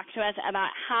going to talk to us about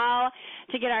how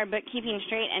to get our bookkeeping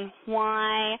straight and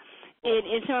why it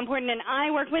is so important. And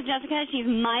I work with Jessica. She's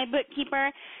my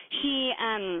bookkeeper. She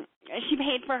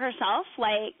paid for herself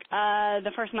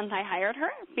the first month I hired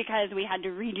her because we had to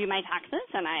redo my taxes,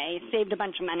 and I saved a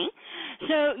bunch of money.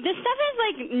 So this stuff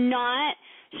is not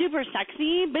super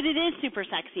sexy, but it is super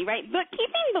sexy, right?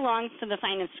 Bookkeeping belongs to the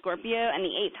sign of Scorpio and the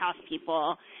 8th house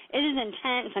people. It is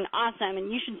intense and awesome,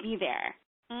 and you should be there.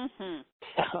 Mm-hmm.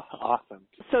 Awesome.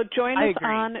 So join us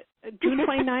on June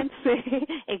 29th,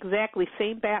 exactly,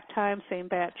 same bat time, same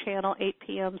bat channel, 8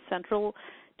 p.m. Central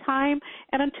Time.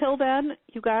 And until then,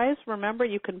 you guys, remember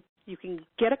you can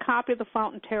get a copy of the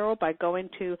Fountain Tarot by going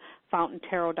to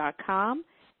fountaintarot.com.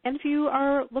 And if you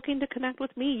are looking to connect with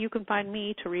me, you can find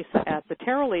me, Teresa, at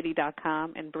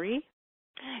thetarotlady.com. And Bree?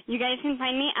 You guys can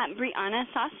find me at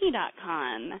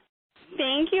BriannaSaucy.com.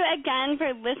 Thank you again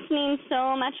for listening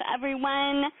so much,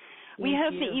 everyone. We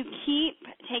hope that you keep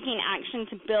taking action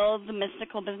to build the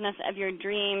mystical business of your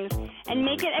dreams and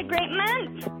make it a great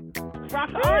month. Rock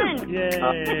on. Yay.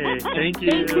 Thank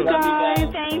you. Thank you,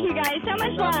 guys. Thank you, guys. So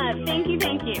much love. Thank you.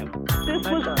 This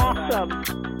was awesome.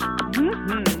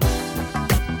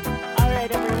 All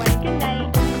right, everyone. Good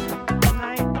night.